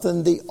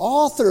something, the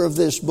author of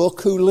this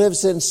book who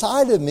lives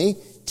inside of me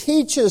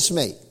teaches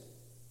me.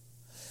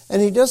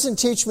 And he doesn't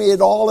teach me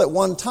it all at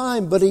one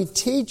time, but he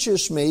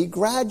teaches me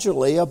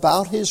gradually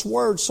about his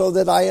word so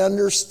that I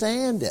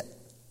understand it.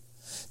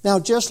 Now,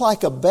 just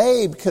like a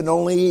babe can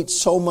only eat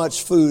so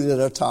much food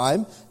at a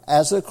time,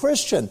 as a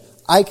Christian,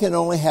 I can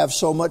only have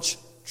so much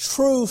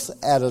truth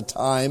at a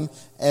time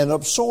and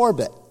absorb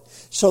it.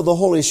 So the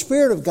Holy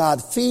Spirit of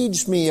God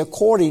feeds me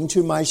according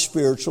to my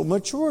spiritual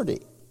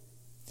maturity.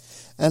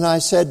 And I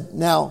said,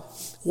 now,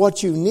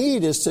 what you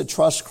need is to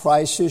trust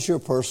Christ as your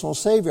personal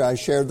Savior. I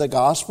shared the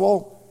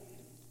gospel.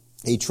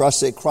 He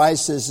trusted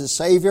Christ as his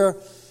Savior.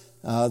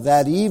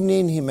 That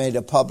evening, he made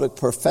a public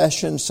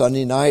profession,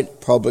 Sunday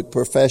night, public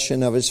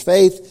profession of his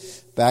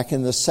faith. Back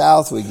in the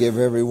South, we give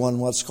everyone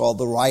what's called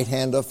the right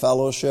hand of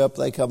fellowship.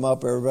 They come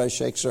up, everybody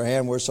shakes their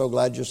hand. We're so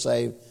glad you're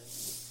saved.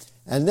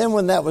 And then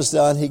when that was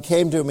done, he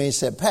came to me and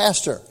said,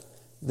 "Pastor,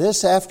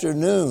 this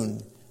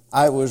afternoon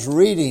I was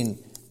reading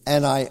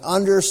and I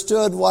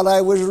understood what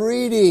I was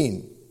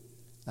reading."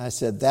 I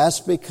said, "That's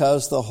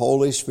because the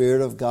Holy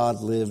Spirit of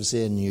God lives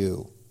in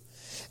you."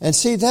 And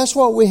see, that's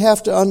what we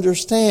have to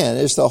understand,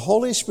 is the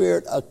Holy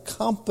Spirit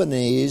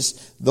accompanies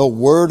the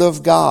Word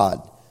of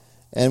God.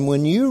 And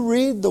when you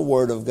read the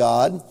Word of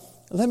God,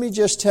 let me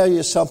just tell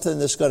you something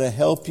that's going to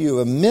help you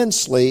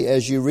immensely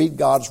as you read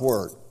God's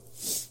Word.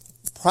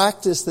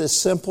 Practice this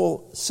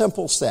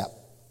simple step.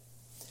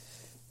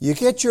 You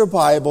get your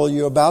Bible,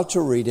 you're about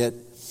to read it.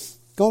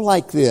 Go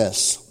like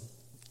this.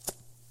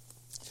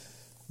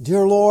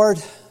 "Dear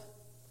Lord,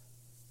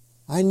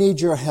 I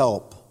need your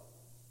help.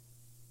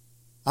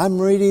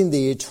 I'm reading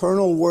the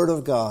eternal Word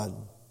of God.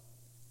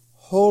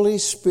 Holy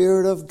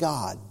Spirit of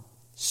God,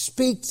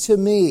 speak to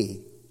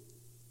me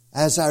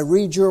as I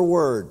read your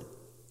Word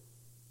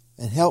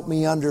and help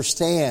me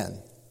understand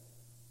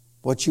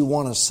what you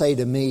want to say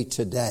to me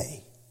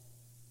today."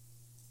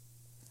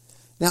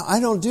 Now, I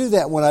don't do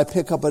that when I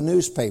pick up a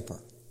newspaper.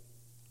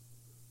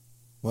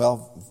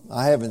 Well,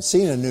 I haven't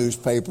seen a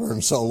newspaper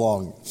in so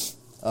long.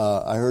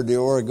 I heard the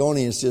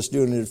Oregonian's just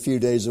doing it a few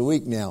days a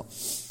week now.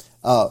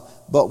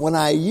 But when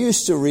I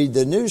used to read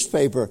the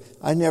newspaper,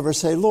 I never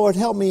say, "Lord,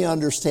 help me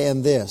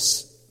understand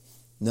this."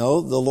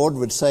 No, the Lord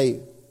would say,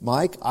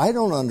 "Mike, I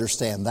don't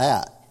understand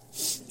that."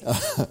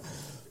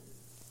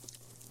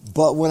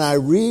 But when I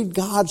read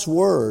God's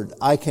Word,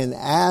 I can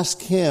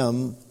ask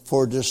Him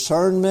for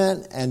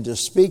discernment and to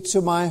speak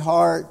to my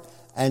heart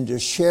and to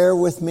share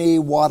with me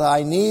what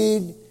I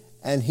need,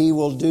 and He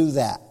will do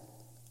that.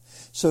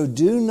 So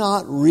do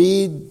not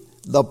read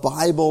the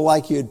Bible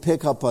like you'd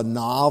pick up a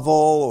novel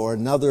or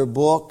another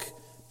book.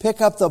 Pick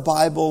up the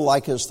Bible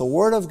like it's the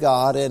Word of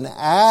God and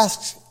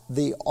ask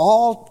the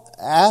author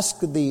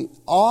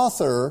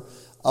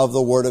of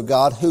the Word of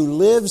God who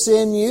lives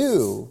in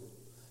you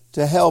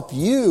to help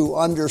you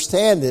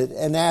understand it,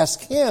 and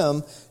ask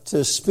Him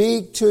to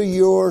speak to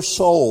your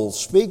soul,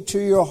 speak to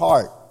your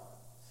heart.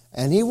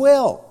 And He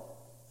will.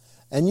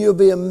 And you'll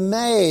be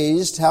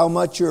amazed how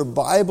much your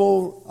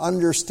Bible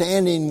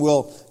understanding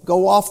will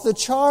go off the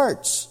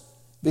charts,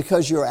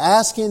 because you're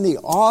asking the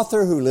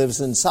author who lives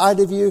inside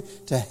of you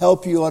to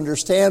help you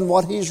understand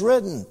what He's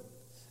written.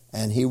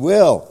 And He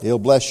will. He'll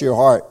bless your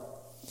heart.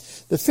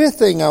 The fifth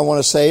thing I want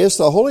to say is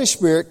the Holy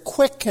Spirit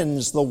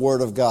quickens the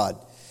Word of God.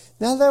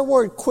 Now, that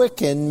word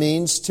quicken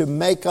means to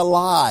make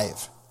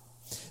alive.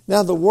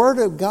 Now, the Word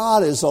of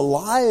God is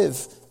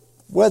alive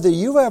whether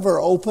you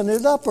ever open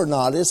it up or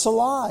not. It's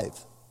alive.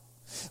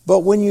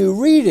 But when you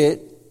read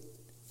it,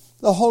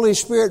 the Holy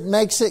Spirit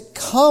makes it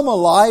come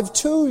alive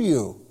to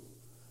you.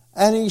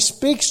 And He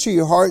speaks to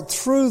your heart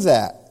through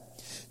that.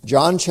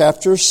 John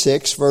chapter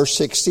 6, verse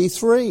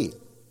 63.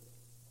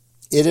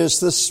 "It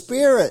is the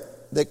Spirit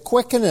that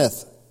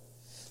quickeneth.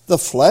 The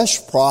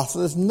flesh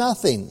profiteth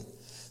nothing.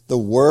 The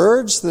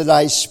words that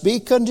I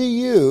speak unto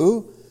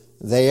you,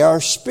 they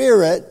are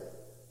spirit,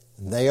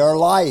 they are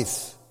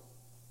life.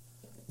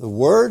 The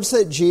words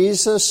that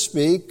Jesus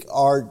speaks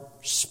are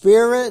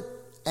spirit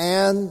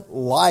and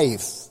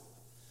life.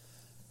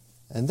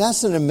 And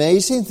that's an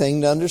amazing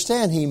thing to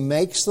understand. He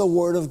makes the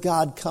Word of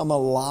God come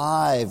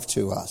alive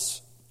to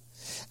us.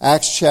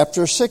 Acts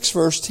chapter 6,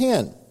 verse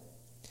 10.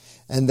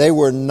 And they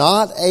were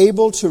not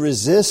able to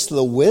resist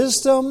the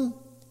wisdom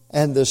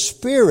and the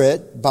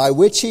Spirit by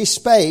which he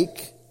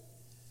spake.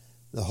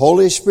 The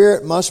Holy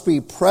Spirit must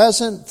be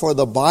present for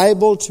the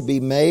Bible to be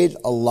made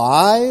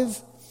alive.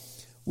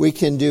 We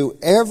can do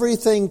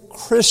everything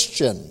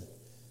Christian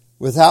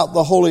without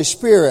the Holy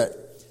Spirit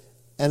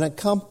and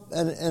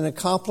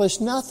accomplish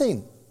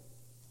nothing.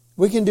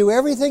 We can do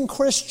everything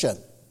Christian,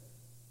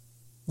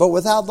 but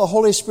without the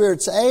Holy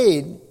Spirit's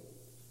aid,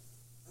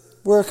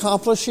 we're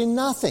accomplishing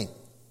nothing.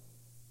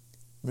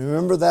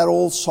 Remember that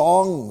old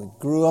song? We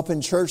grew up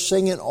in church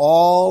singing,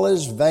 all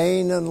is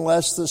vain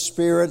unless the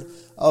Spirit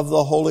of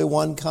the Holy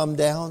One come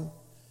down.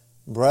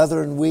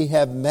 Brethren, we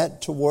have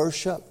met to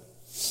worship.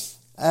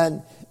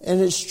 And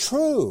it's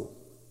true.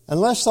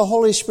 Unless the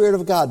Holy Spirit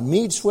of God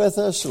meets with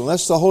us,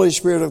 unless the Holy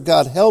Spirit of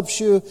God helps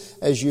you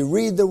as you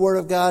read the Word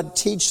of God,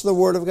 teach the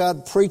Word of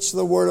God, preach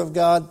the Word of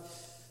God,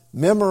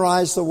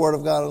 memorize the Word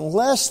of God,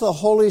 unless the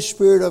Holy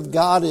Spirit of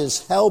God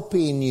is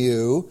helping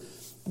you,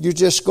 you're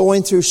just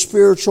going through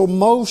spiritual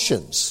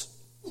motions.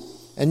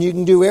 And you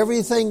can do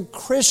everything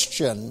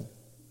Christian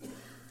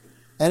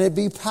and it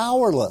be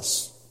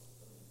powerless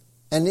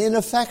and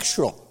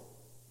ineffectual.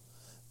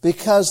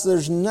 Because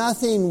there's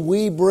nothing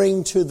we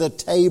bring to the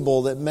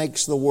table that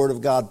makes the Word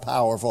of God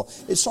powerful.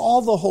 It's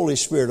all the Holy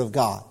Spirit of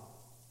God.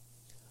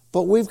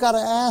 But we've got to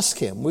ask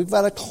Him. We've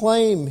got to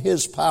claim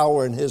His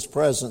power and His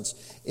presence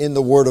in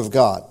the Word of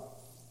God.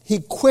 He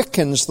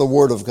quickens the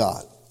Word of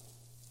God.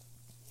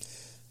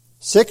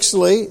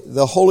 Sixthly,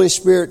 the Holy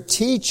Spirit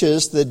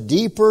teaches the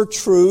deeper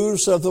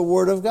truths of the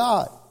Word of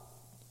God.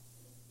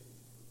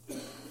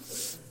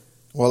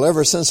 Well,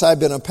 ever since I've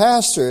been a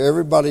pastor,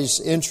 everybody's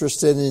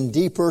interested in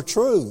deeper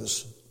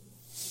truths.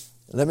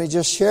 Let me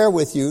just share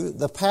with you,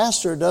 the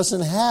pastor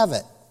doesn't have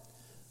it,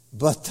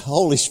 but the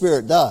Holy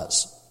Spirit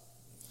does.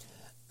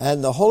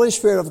 And the Holy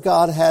Spirit of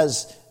God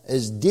has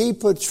as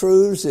deep a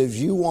truths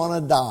as you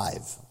want to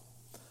dive.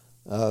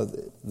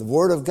 The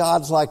Word of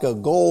God's like a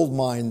gold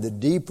mine. The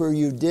deeper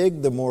you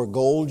dig, the more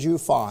gold you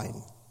find.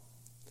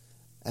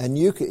 And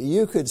you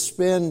could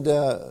spend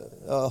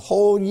a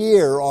whole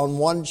year on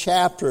one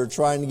chapter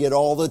trying to get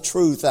all the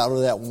truth out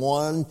of that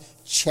one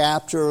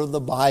chapter of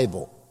the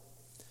Bible.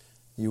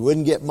 You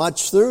wouldn't get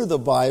much through the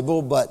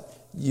Bible, but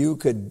you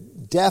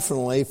could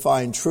definitely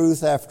find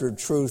truth after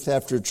truth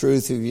after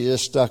truth if you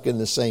just stuck in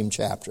the same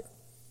chapter.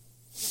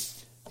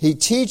 He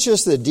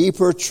teaches the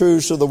deeper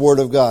truths of the Word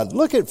of God.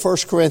 Look at 1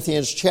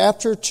 Corinthians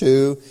chapter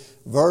 2,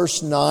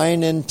 verse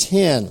 9 and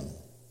 10.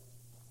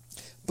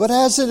 But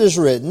as it is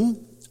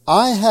written,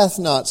 eye hath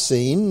not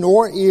seen,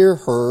 nor ear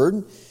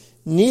heard,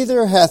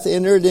 neither hath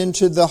entered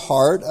into the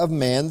heart of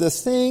man the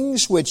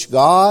things which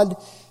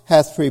God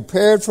hath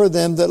prepared for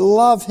them that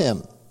love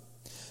Him.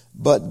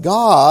 But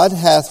God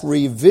hath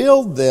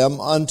revealed them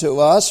unto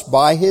us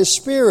by His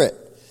Spirit.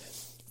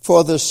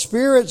 For the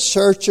Spirit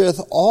searcheth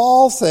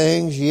all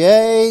things,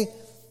 yea,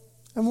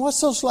 and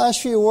what's those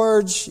last few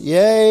words?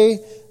 Yea,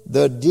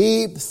 the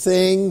deep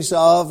things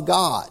of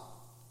God.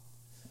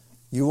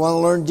 You want to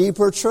learn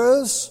deeper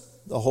truths?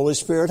 The Holy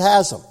Spirit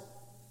has them.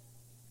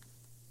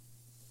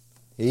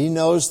 He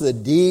knows the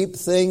deep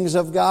things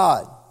of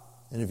God.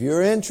 And if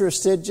you're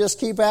interested, just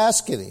keep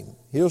asking Him.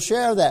 He'll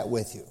share that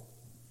with you.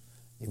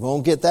 You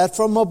won't get that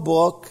from a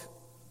book.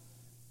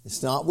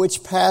 It's not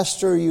which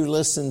pastor you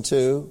listen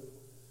to.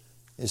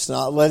 It's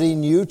not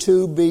letting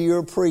YouTube be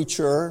your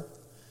preacher.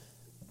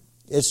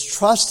 It's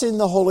trusting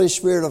the Holy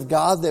Spirit of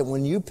God that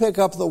when you pick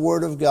up the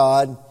Word of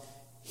God,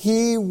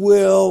 He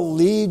will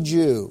lead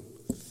you.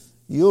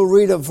 You'll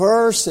read a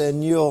verse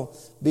and you'll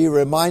be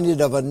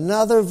reminded of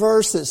another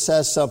verse that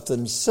says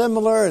something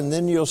similar, and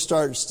then you'll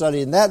start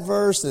studying that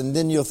verse, and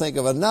then you'll think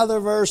of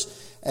another verse,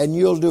 and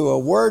you'll do a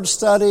word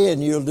study,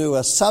 and you'll do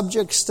a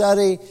subject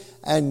study,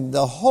 and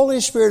the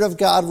Holy Spirit of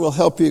God will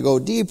help you go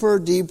deeper,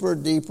 deeper,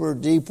 deeper,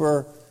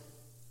 deeper,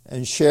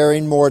 and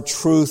sharing more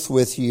truth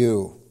with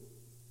you.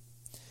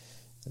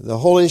 The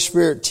Holy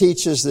Spirit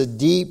teaches the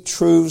deep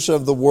truths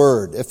of the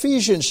Word.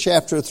 Ephesians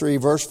chapter 3,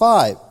 verse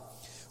 5.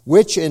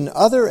 Which in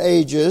other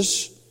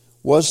ages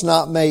was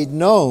not made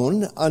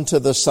known unto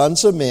the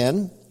sons of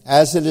men,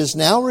 as it is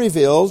now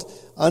revealed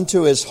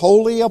unto His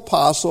holy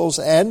apostles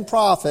and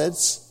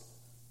prophets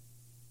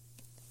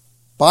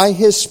by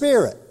His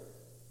Spirit.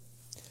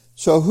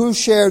 So who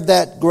shared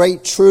that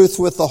great truth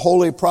with the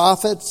holy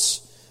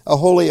prophets,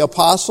 holy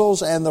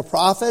apostles and the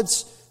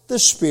prophets? The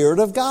Spirit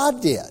of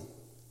God did.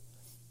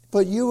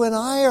 But you and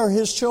I are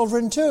His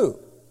children too.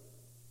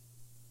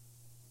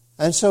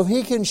 And so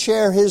He can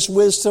share His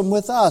wisdom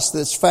with us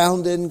that's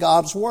found in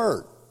God's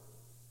Word.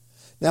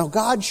 Now,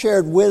 God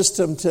shared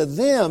wisdom to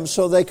them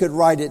so they could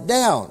write it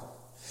down.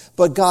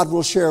 But God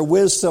will share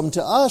wisdom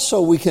to us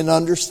so we can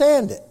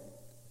understand it.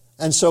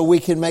 And so we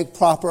can make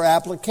proper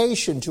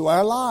application to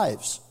our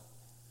lives.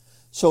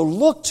 So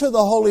look to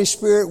the Holy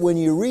Spirit when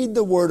you read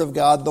the Word of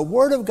God. The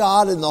Word of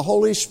God and the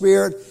Holy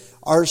Spirit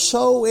are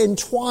so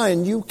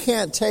entwined you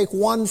can't take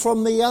one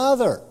from the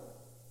other.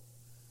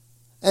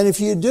 And if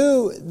you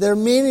do, they're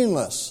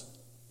meaningless.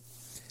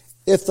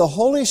 If the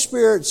Holy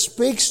Spirit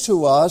speaks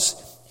to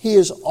us, He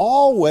is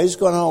always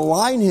going to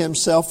align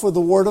Himself with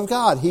the Word of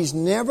God. He's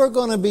never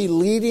going to be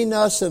leading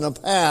us in a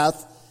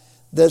path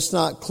that's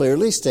not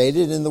clearly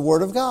stated in the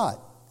Word of God.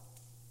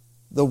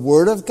 The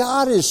Word of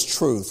God is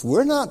truth.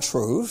 We're not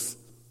truth.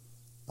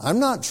 I'm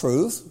not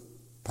truth.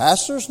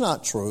 Pastor's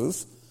not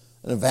truth.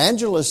 An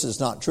evangelist is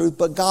not truth,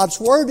 but God's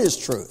Word is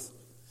truth.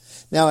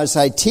 Now, as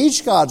I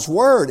teach God's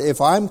Word,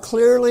 if I'm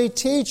clearly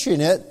teaching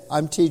it,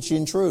 I'm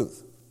teaching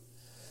truth.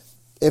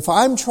 If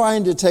I'm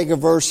trying to take a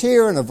verse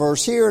here and a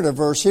verse here and a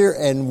verse here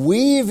and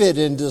weave it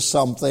into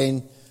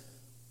something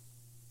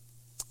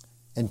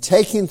and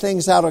taking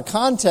things out of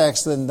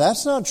context, then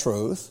that's not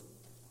truth.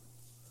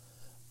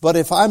 But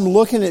if I'm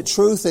looking at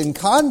truth in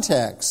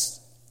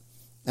context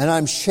and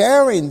I'm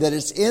sharing that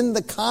it's in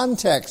the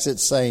context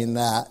it's saying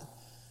that,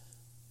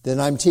 then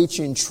I'm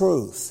teaching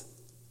truth.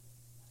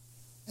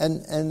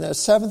 And a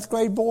 7th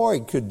grade boy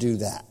could do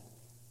that.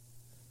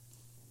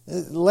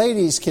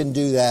 Ladies can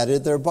do that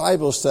at their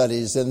Bible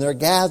studies and their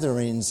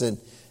gatherings, and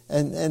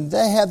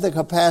they have the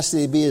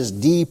capacity to be as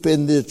deep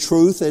in the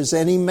truth as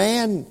any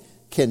man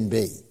can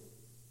be.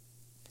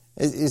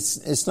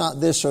 It's not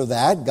this or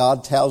that.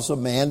 God tells a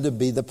man to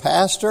be the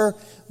pastor,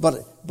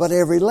 but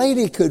every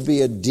lady could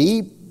be a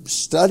deep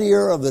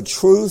studier of the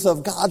truth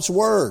of God's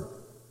Word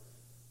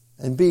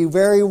and be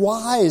very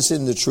wise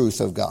in the truth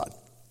of God.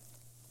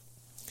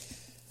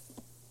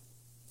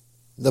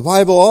 The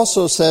Bible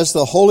also says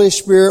the Holy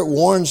Spirit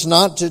warns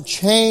not to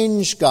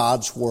change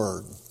God's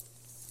Word.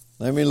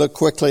 Let me look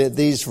quickly at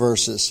these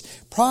verses.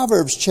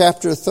 Proverbs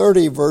chapter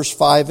 30, verse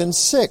 5 and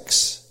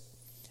 6.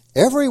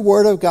 Every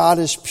word of God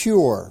is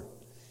pure.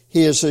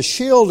 He is a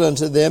shield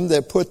unto them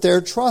that put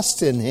their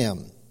trust in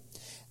Him.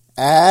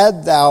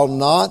 Add thou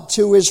not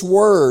to His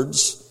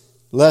words,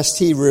 lest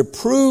He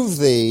reprove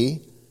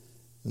thee,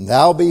 and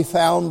thou be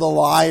found the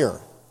liar.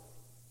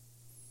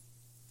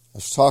 I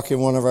was talking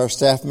to one of our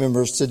staff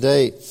members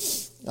today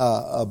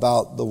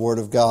about the Word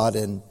of God,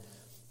 and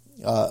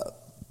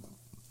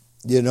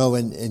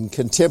in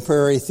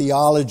contemporary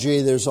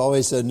theology, there's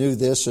always a new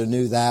this or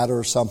new that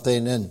or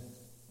something,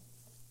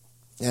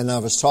 and I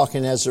was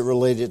talking as it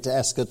related to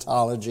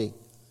eschatology.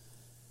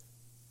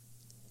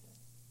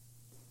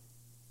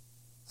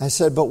 I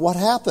said, but what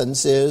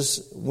happens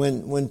is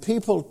when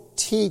people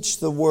teach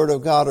the Word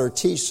of God or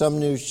teach some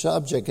new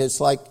subject, it's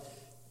like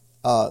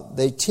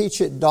they teach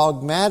it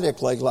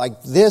dogmatically,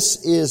 like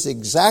this is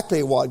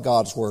exactly what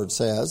God's Word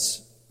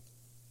says.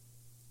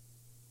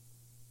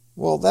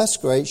 Well, that's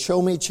great. Show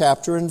me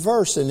chapter and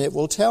verse, and it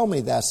will tell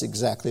me that's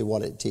exactly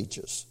what it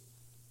teaches.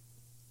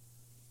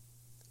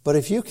 But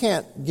if you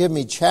can't give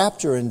me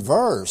chapter and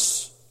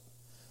verse,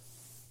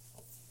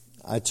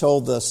 I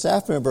told the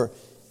staff member,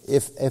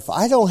 if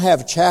I don't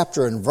have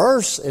chapter and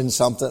verse in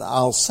something,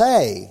 I'll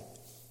say,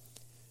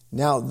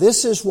 now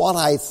this is what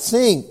I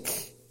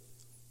think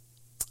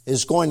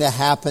is going to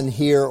happen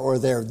here or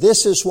there.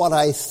 This is what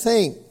I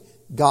think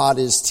God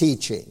is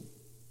teaching.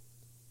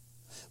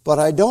 But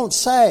I don't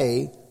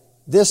say,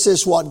 this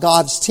is what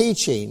God's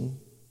teaching,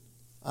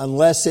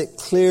 unless it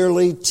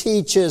clearly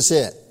teaches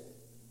it.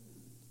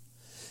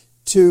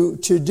 To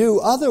do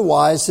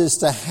otherwise is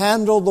to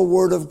handle the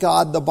Word of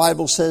God, the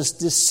Bible says,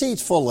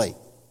 deceitfully.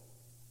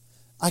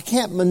 I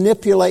can't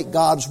manipulate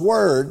God's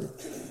Word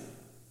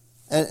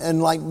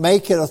and like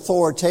make it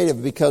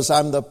authoritative because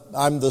I'm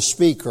the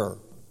speaker.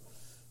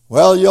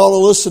 Well, you ought to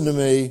listen to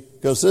me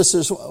because this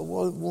is...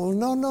 Well,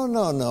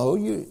 no.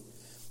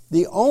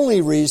 The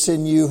only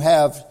reason you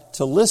have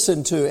to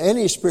listen to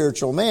any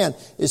spiritual man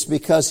is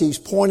because he's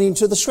pointing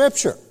to the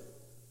Scripture.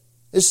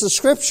 It's the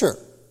Scripture.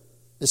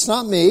 It's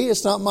not me.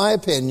 It's not my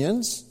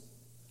opinions.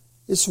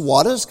 It's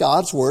what does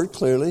God's Word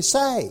clearly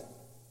say.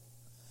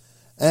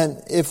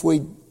 And if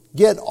we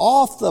get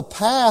off the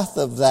path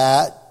of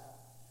that,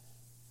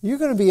 you're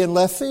going to be in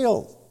left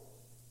field.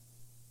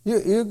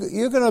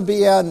 You're going to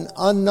be in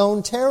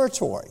unknown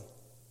territory.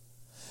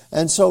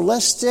 And so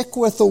let's stick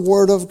with the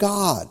Word of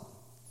God.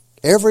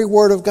 Every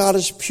word of God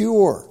is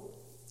pure.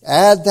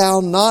 Add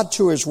thou not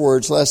to His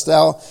words, lest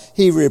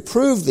He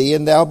reprove thee,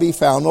 and thou be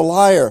found a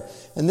liar.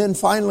 And then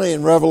finally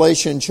in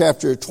Revelation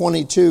chapter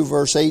 22,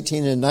 verse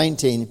 18 and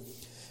 19,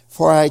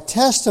 for I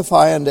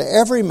testify unto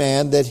every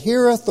man that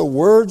heareth the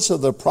words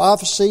of the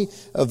prophecy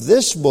of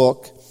this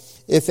book,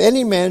 if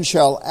any man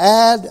shall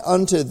add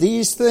unto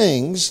these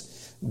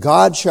things,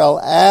 God shall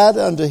add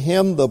unto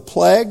him the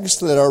plagues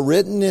that are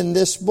written in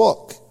this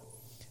book.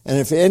 And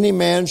if any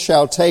man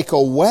shall take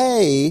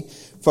away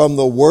from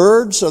the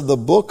words of the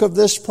book of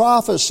this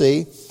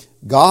prophecy,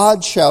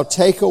 God shall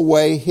take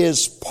away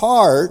his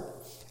part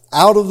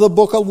out of the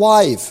book of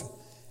life,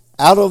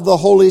 out of the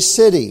holy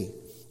city,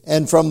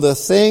 and from the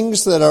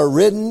things that are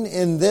written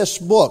in this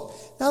book.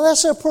 Now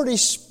that's a pretty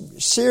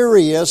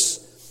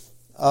serious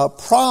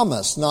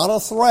promise, not a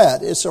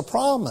threat. It's a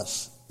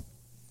promise.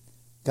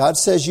 God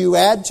says you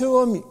add to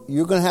them,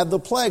 you're going to have the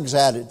plagues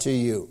added to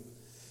you.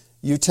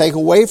 You take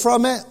away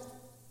from it,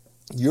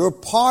 your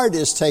part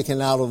is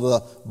taken out of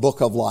the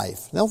book of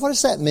life. Now what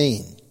does that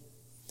mean?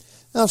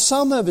 Now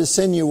some have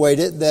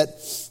insinuated that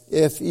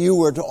if you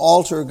were to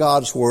alter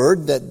God's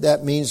word,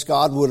 that means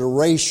God would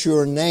erase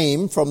your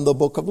name from the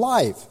book of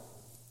life.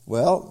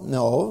 Well,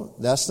 no,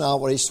 that's not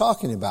what he's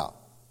talking about.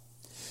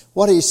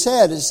 What he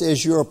said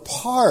is your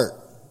part.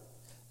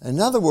 In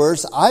other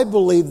words, I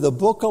believe the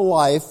book of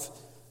life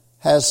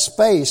has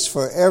space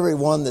for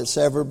everyone that's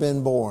ever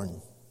been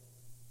born,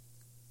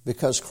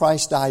 because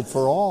Christ died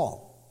for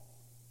all.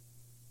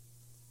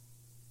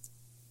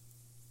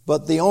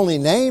 But the only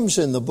names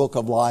in the book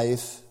of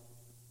life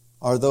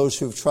are those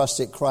who've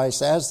trusted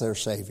Christ as their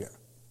Savior.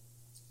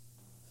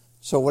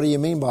 So what do you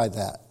mean by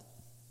that?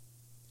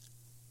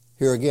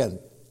 Here again,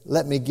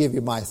 let me give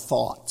you my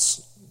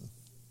thoughts,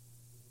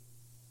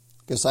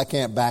 because I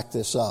can't back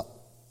this up.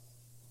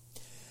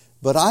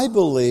 But I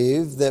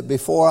believe that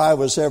before I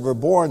was ever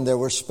born, there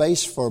was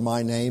space for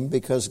my name,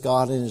 because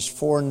God in His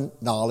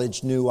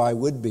foreknowledge knew I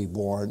would be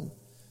born.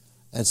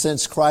 And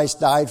since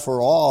Christ died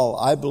for all,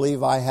 I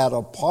believe I had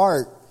a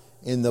part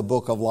in the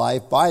book of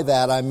life. By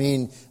that I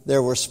mean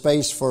there was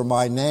space for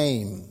my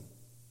name.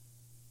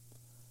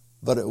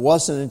 But it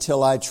wasn't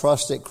until I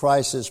trusted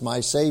Christ as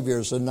my Savior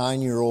as a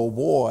 9-year-old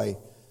boy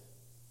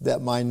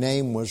that my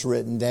name was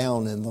written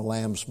down in the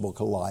Lamb's Book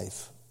of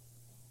Life.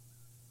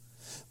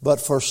 But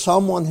for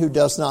someone who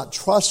does not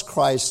trust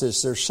Christ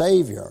as their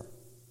Savior,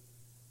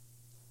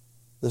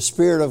 the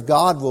Spirit of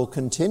God will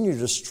continue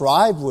to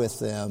strive with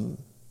them,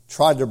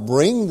 try to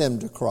bring them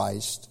to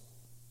Christ.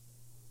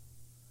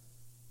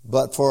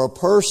 But for a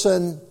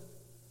person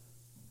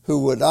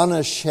who would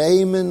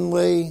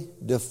unashamedly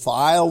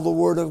defile the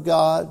Word of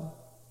God,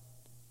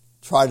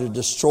 try to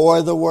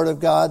destroy the Word of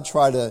God,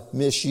 try to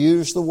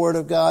misuse the Word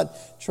of God,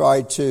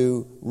 try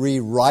to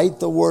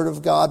rewrite the Word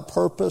of God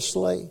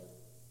purposely,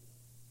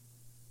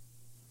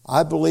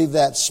 I believe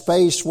that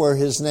space where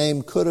his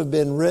name could have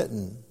been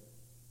written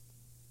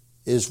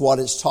is what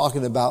it's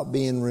talking about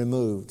being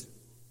removed.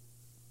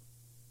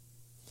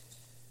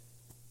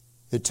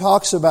 It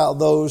talks about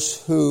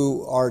those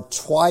who are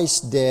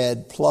twice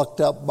dead, plucked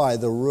up by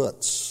the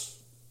roots.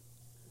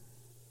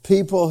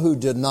 People who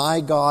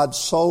deny God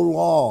so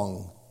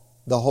long,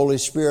 the Holy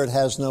Spirit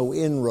has no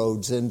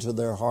inroads into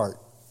their heart.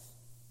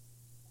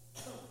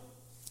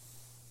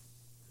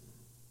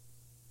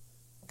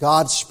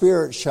 God's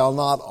Spirit shall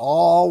not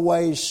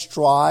always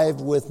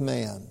strive with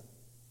man.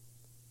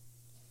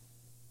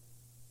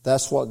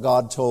 That's what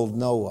God told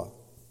Noah.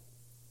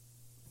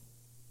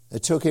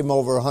 It took him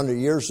over 100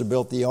 years to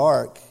build the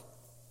ark.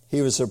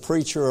 He was a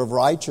preacher of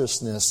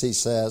righteousness, he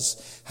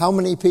says. How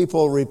many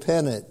people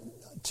repented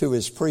to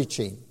his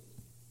preaching?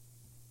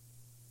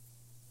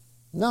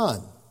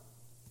 None.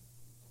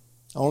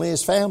 Only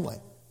his family.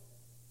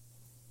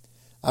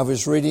 I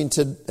was reading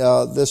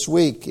this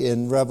week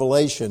in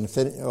Revelation.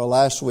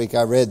 Last week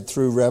I read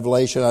through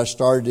Revelation. I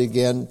started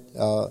again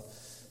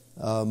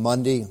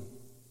Monday.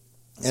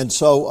 And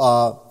so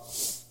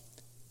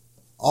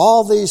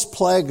all these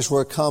plagues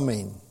were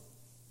coming.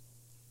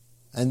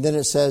 And then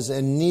it says,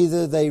 and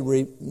neither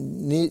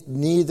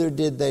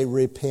did they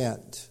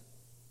repent.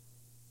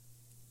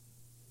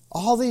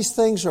 All these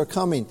things are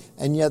coming,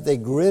 and yet they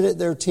gritted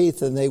their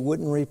teeth and they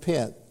wouldn't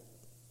repent.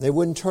 They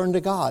wouldn't turn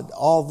to God.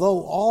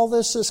 Although all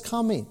this is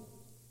coming,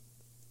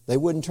 they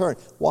wouldn't turn.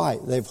 Why?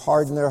 They've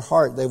hardened their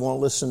heart. They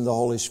won't listen to the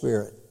Holy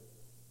Spirit.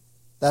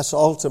 That's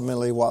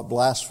ultimately what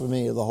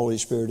blasphemy of the Holy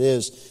Spirit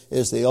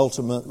is the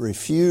ultimate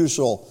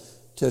refusal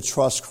to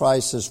trust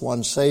Christ as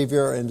one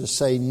Savior and to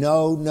say,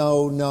 no,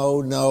 no,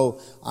 no,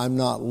 no, I'm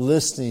not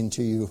listening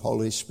to you,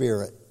 Holy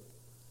Spirit.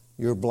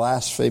 You're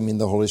blaspheming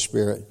the Holy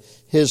Spirit.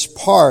 His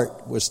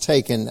part was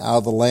taken out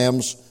of the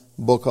Lamb's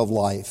Book of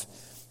Life.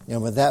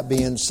 And with that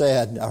being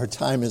said, our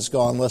time is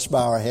gone. Let's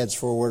bow our heads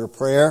for a word of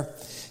prayer.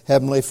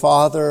 Heavenly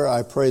Father,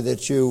 I pray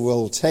that you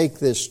will take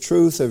this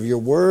truth of your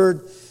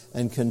word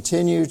and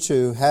continue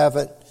to have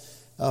it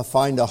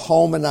find a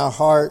home in our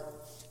heart.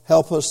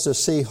 Help us to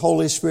see,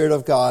 Holy Spirit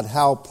of God,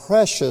 how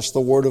precious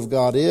the Word of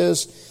God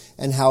is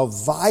and how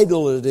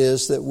vital it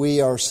is that we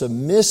are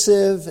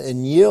submissive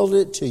and yield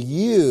it to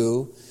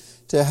you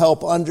to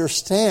help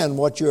understand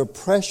what your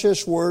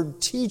precious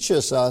Word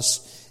teaches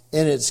us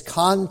in its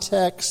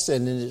context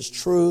and in its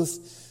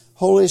truth.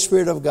 Holy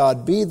Spirit of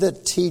God, be the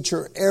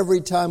teacher every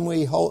time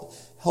we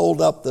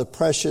hold up the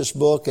precious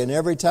book and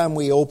every time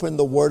we open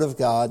the Word of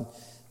God.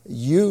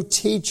 You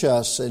teach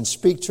us and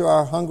speak to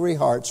our hungry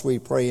hearts, we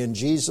pray in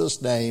Jesus'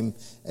 name,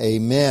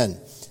 amen.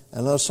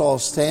 And let's all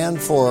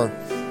stand for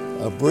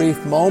a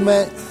brief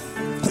moment.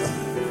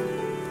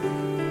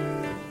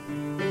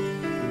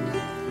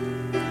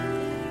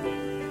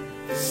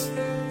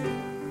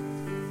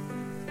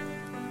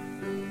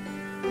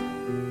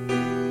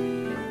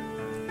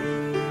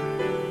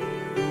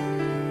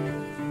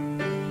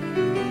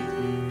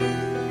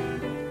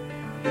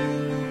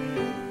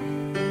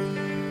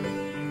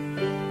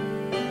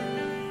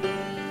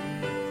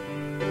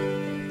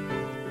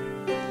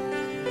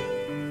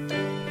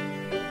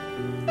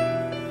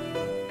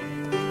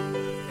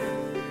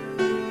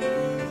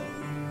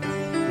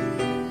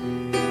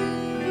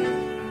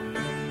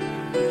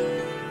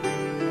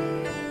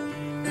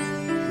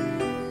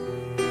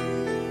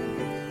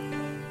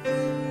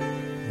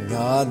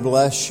 God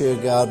bless you.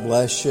 God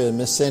bless you.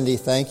 Miss Cindy,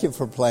 thank you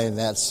for playing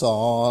that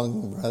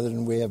song.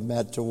 Brethren, we have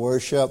met to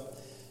worship.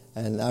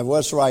 And I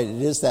was right.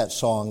 It is that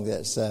song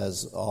that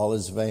says, all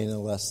is vain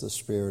unless the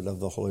Spirit of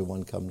the Holy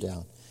One come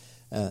down.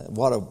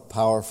 What a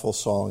powerful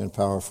song and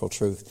powerful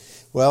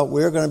truth. Well,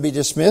 we're going to be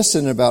dismissed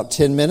in about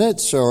 10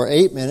 minutes or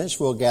 8 minutes.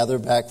 We'll gather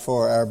back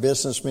for our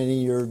business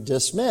meeting. You're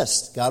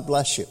dismissed. God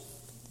bless you.